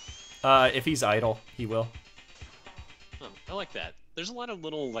 If he's idle, he will. Oh, I like that. There's a lot of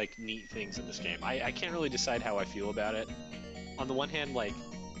little, like, neat things in this game. I can't really decide how I feel about it. On the one hand, like,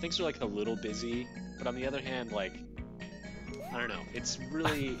 things are, like, a little busy, but on the other hand, like, I don't know. It's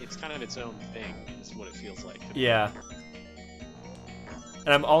really, it's kind of its own thing, is what it feels like. Yeah.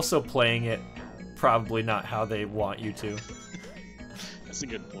 And I'm also playing it probably not how they want you to. That's a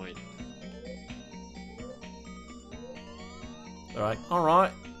good point. They're like,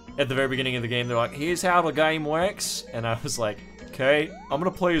 alright. At the very beginning of the game, they're like, here's how the game works. And I was like, okay, I'm gonna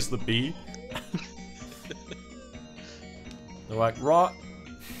play as the bee. They're like, right,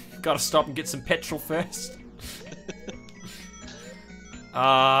 gotta stop and get some petrol first.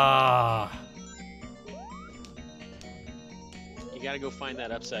 Ah. You gotta go find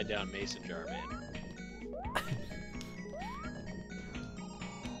that upside down mason jar, man.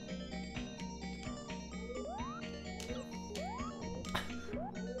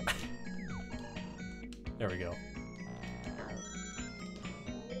 There we go.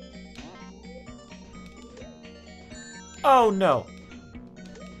 Oh no!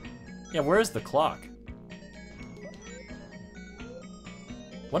 Yeah, where's the clock?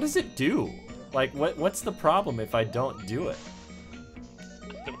 What does it do? Like, what's the problem if I don't do it?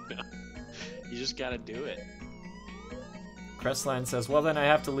 I don't know. You just gotta do it. Crestline says, well then I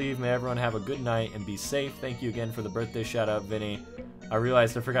have to leave. May everyone have a good night and be safe. Thank you again for the birthday shout out, Vinny. I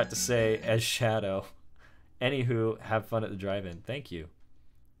realized I forgot to say as Shadow. Anywho, have fun at the drive-in. Thank you.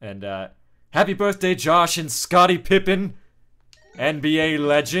 And happy birthday, Josh and Scottie Pippen, NBA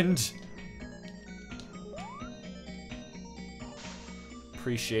legend.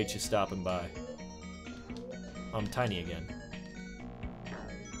 Appreciate you stopping by. I'm tiny again.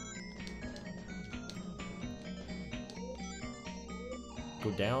 Go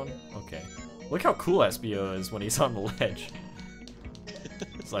down? Okay. Look how cool SBO is when he's on the ledge.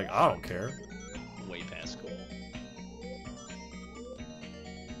 It's like, I don't care. Way past cool.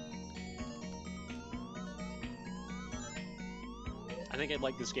 I think I'd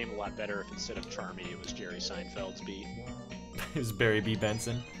like this game a lot better if instead of Charmy, it was Jerry Seinfeld's beat. It was Barry B.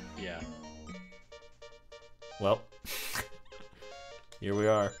 Benson. Yeah. Well, here we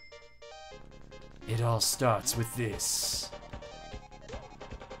are. It all starts with this.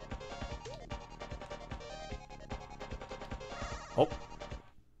 Oh,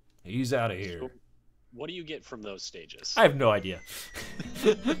 he's out of here. So, what do you get from those stages? I have no idea.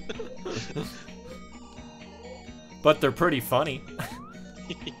 But they're pretty funny.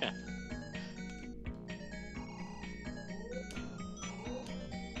 Yeah.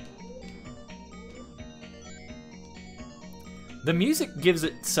 The music gives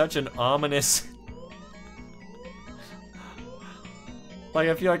it such an ominous... Like,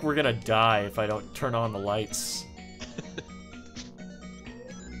 I feel like we're gonna die if I don't turn on the lights.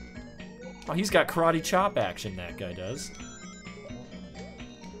 Oh, he's got karate chop action, that guy does.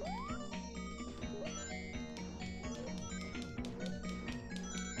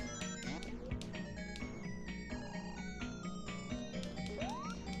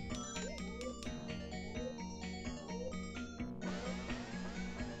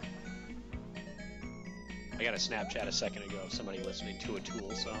 I got a Snapchat a second ago of somebody listening to a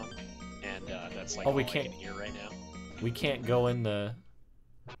Tool song, and that's like Oh, all we I can't- can hear right now. We can't go in the...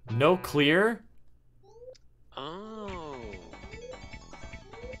 No clear? Oh.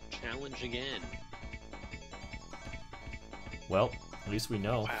 Challenge again. Well, at least we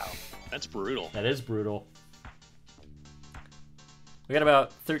know. Wow, that's brutal. That is brutal. We got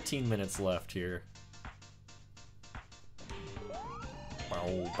about 13 minutes left here.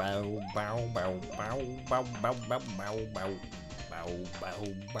 Bow, bow, bow, bow, bow, bow, bow, bow, bow, bow. Bow, bow,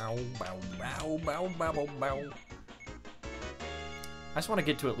 bow, bow, bow, bow, bow, bow, bow. I just want to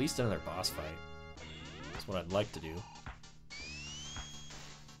get to at least another boss fight. That's what I'd like to do.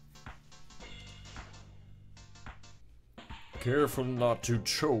 Careful not to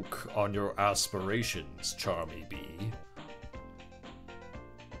choke on your aspirations, Charmy Bee.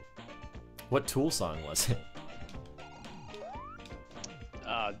 What Tool song was it?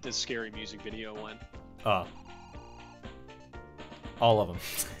 The scary music video one. All of them.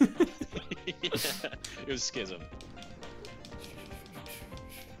 Yeah, it was Schism.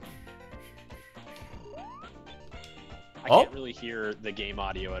 I can't really hear the game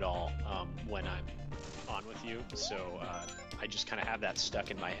audio at all when I'm on with you, so I just kind of have that stuck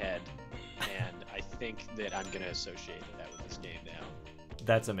in my head, and I think that I'm going to associate that with this game now.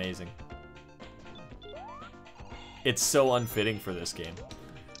 That's amazing. It's so unfitting for this game.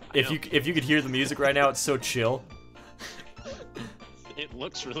 If you could hear the music right now, it's so chill. It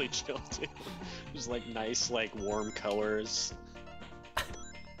looks really chill too. There's like nice, like warm colors.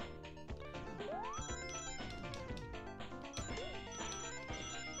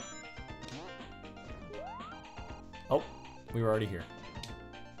 Oh, we were already here.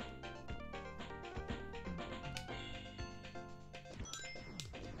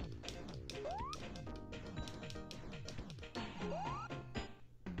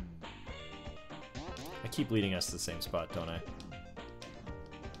 I keep leading us to the same spot, don't I?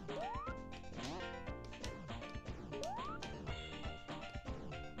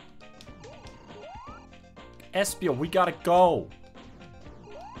 Espio, we gotta go!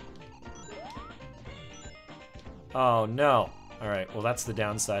 Oh no. Alright, well that's the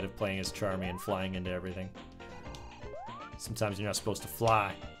downside of playing as Charmy and flying into everything. Sometimes you're not supposed to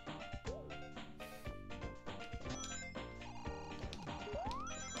fly.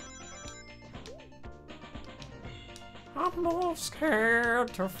 I'm not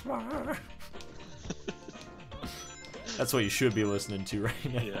scared to fly. That's what you should be listening to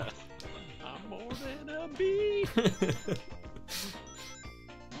right now. Yeah. I'm more than a bee.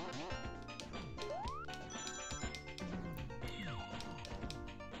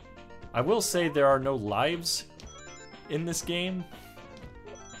 I will say there are no lives in this game.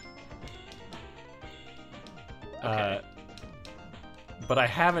 Okay. But I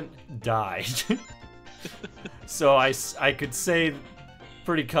haven't died. So I could say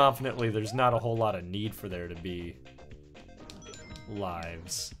pretty confidently there's not a whole lot of need for there to be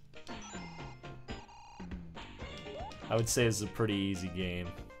lives. I would say it's a pretty easy game.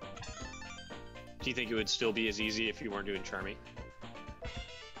 Do you think it would still be as easy if you weren't doing Charmy?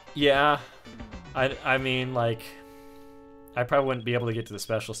 Yeah. I mean, like, I probably wouldn't be able to get to the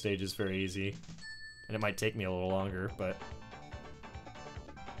special stages very easy. And it might take me a little longer, but...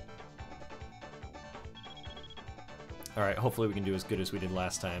 Alright, hopefully we can do as good as we did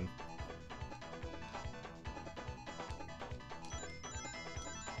last time.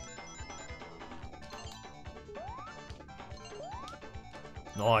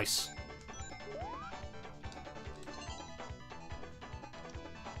 Nice!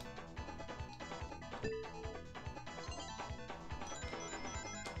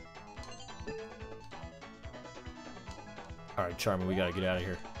 Alright, Charmy, we gotta get out of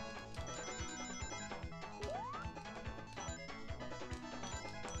here.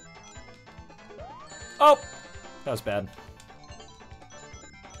 Oh! That was bad.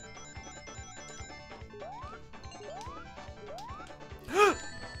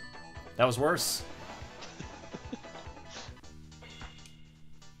 That was worse.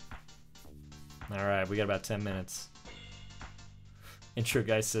 Alright, we got about 10 minutes. Intro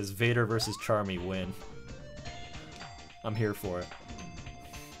guy says, Vader versus Charmy win. I'm here for it.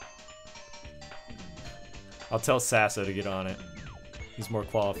 I'll tell Sasso to get on it. He's more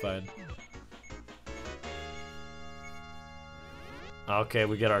qualified. Okay,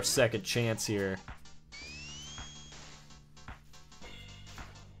 we get our second chance here.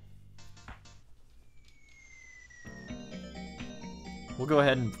 We'll go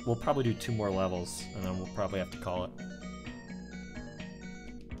ahead and we'll probably do 2 more levels, and then we'll probably have to call it.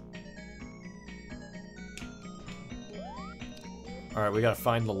 Alright, we gotta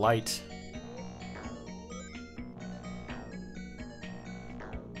find the light.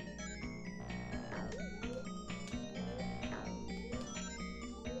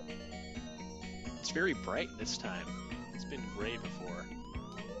 It's very bright this time. It's been gray before.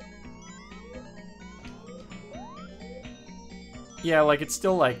 Yeah, like it's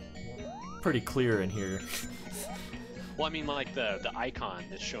still like pretty clear in here. Well, I mean, like the icon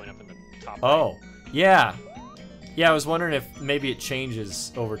that's showing up in the top Oh, right. yeah. Yeah, I was wondering if maybe it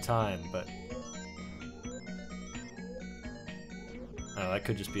changes over time, but oh, that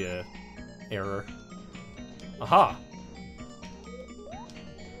could just be a error. Aha!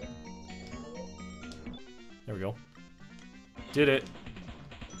 There we go. Did it.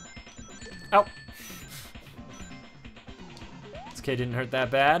 Ow! This K didn't hurt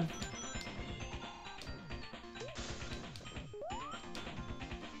that bad.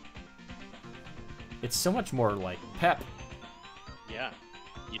 It's so much more like pep. Yeah,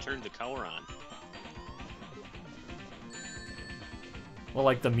 you turned the color on. Well,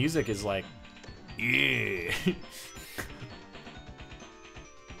 like the music is like, yeah.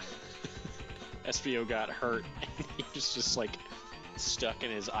 SVO got hurt, and he was just like stuck in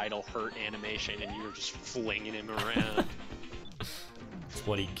his idle hurt animation, and you were just flinging him around. That's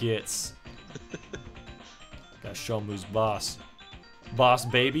what he gets. Gotta show him who's boss. Boss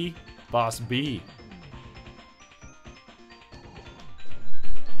baby, boss B.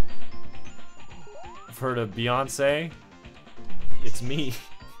 I've heard of Beyonce. It's me.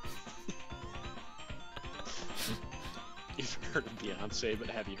 You've heard of Beyonce, but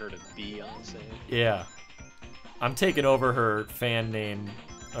have you heard of Beyonce? Yeah. I'm taking over her fan name,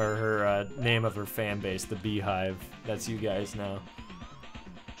 or her name of her fan base, the Beehive. That's you guys now.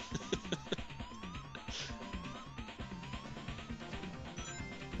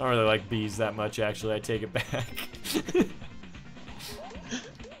 I don't really like bees that much, actually. I take it back.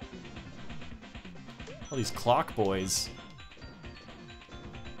 All these clock boys.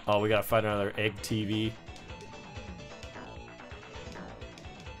 Oh, we gotta fight another egg TV.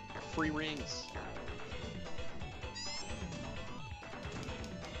 Free rings.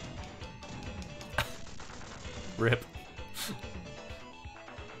 Rip.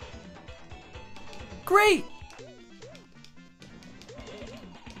 Great!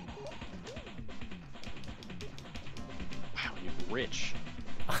 Wow, you're rich.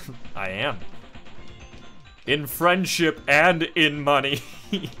 I am. In friendship and in money.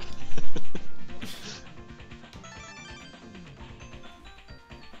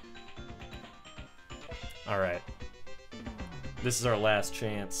 Alright. This is our last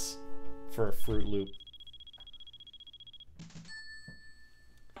chance for a Fruit Loop.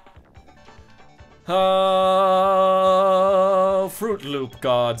 Fruit Loop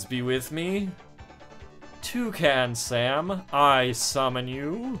gods be with me. Toucan Sam, I summon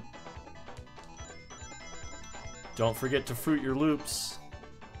you. Don't forget to fruit your loops.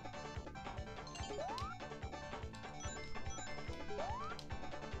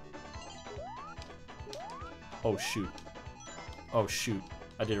 Oh shoot. Oh shoot.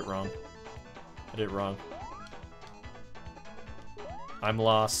 I did it wrong. I did it wrong. I'm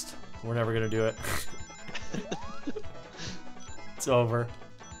lost. We're never gonna do it. It's over.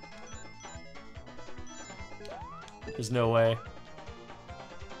 There's no way.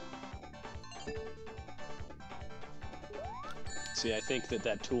 See, I think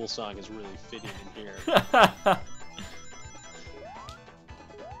that Tool song is really fitting in here.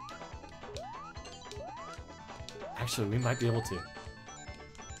 Actually, we might be able to.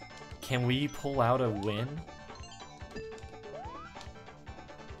 Can we pull out a win?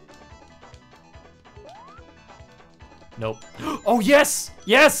 Nope. Oh, yes!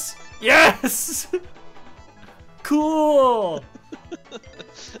 Yes! Yes! Cool!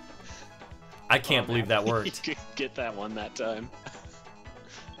 I can't believe that worked. You could get that one that time.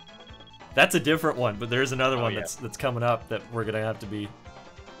 That's a different one, but there's another one yeah. that's coming up that we're gonna have to be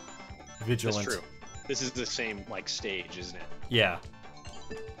vigilant. That's true. This is the same like stage, isn't it? Yeah.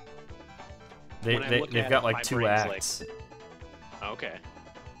 They've got like 2 acts. Like, okay.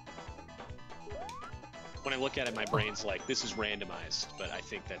 When I look at it, my brain's like, this is randomized, but I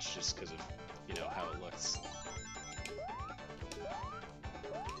think that's just because of, you know, how it looks.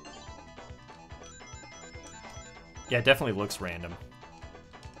 Yeah, it definitely looks random.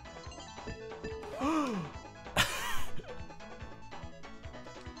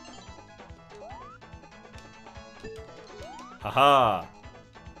 Haha!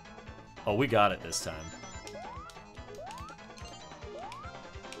 Oh, we got it this time.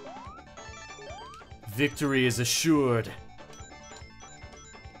 Victory is assured.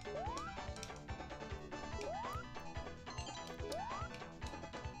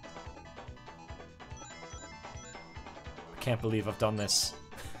 I can't believe I've done this.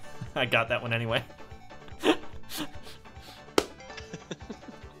 I got that one anyway.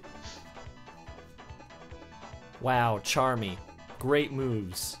 Wow, Charmy. Great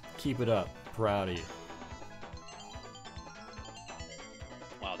moves. Keep it up. Proud of you.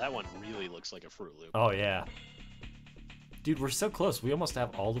 looks like a Fruit Loop. Oh yeah. Dude, we're so close. We almost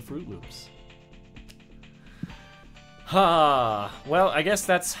have all the Fruit Loops. Well, I guess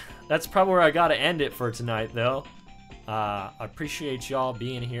that's probably where I gotta end it for tonight, though. I appreciate y'all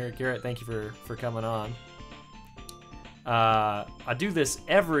being here. Garrett, thank you for coming on. I do this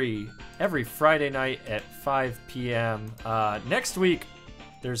every Friday night at 5 p.m. Next week,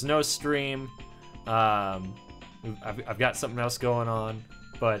 there's no stream. I've got something else going on,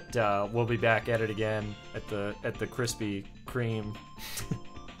 but we'll be back at it again at the Krispy Kreme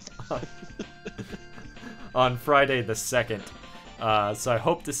on Friday the 2nd. So I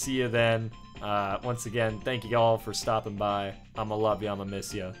hope to see you then. Once again, thank you all for stopping by. I'ma love you. I'ma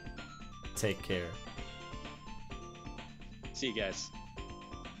miss you. Take care. See you guys.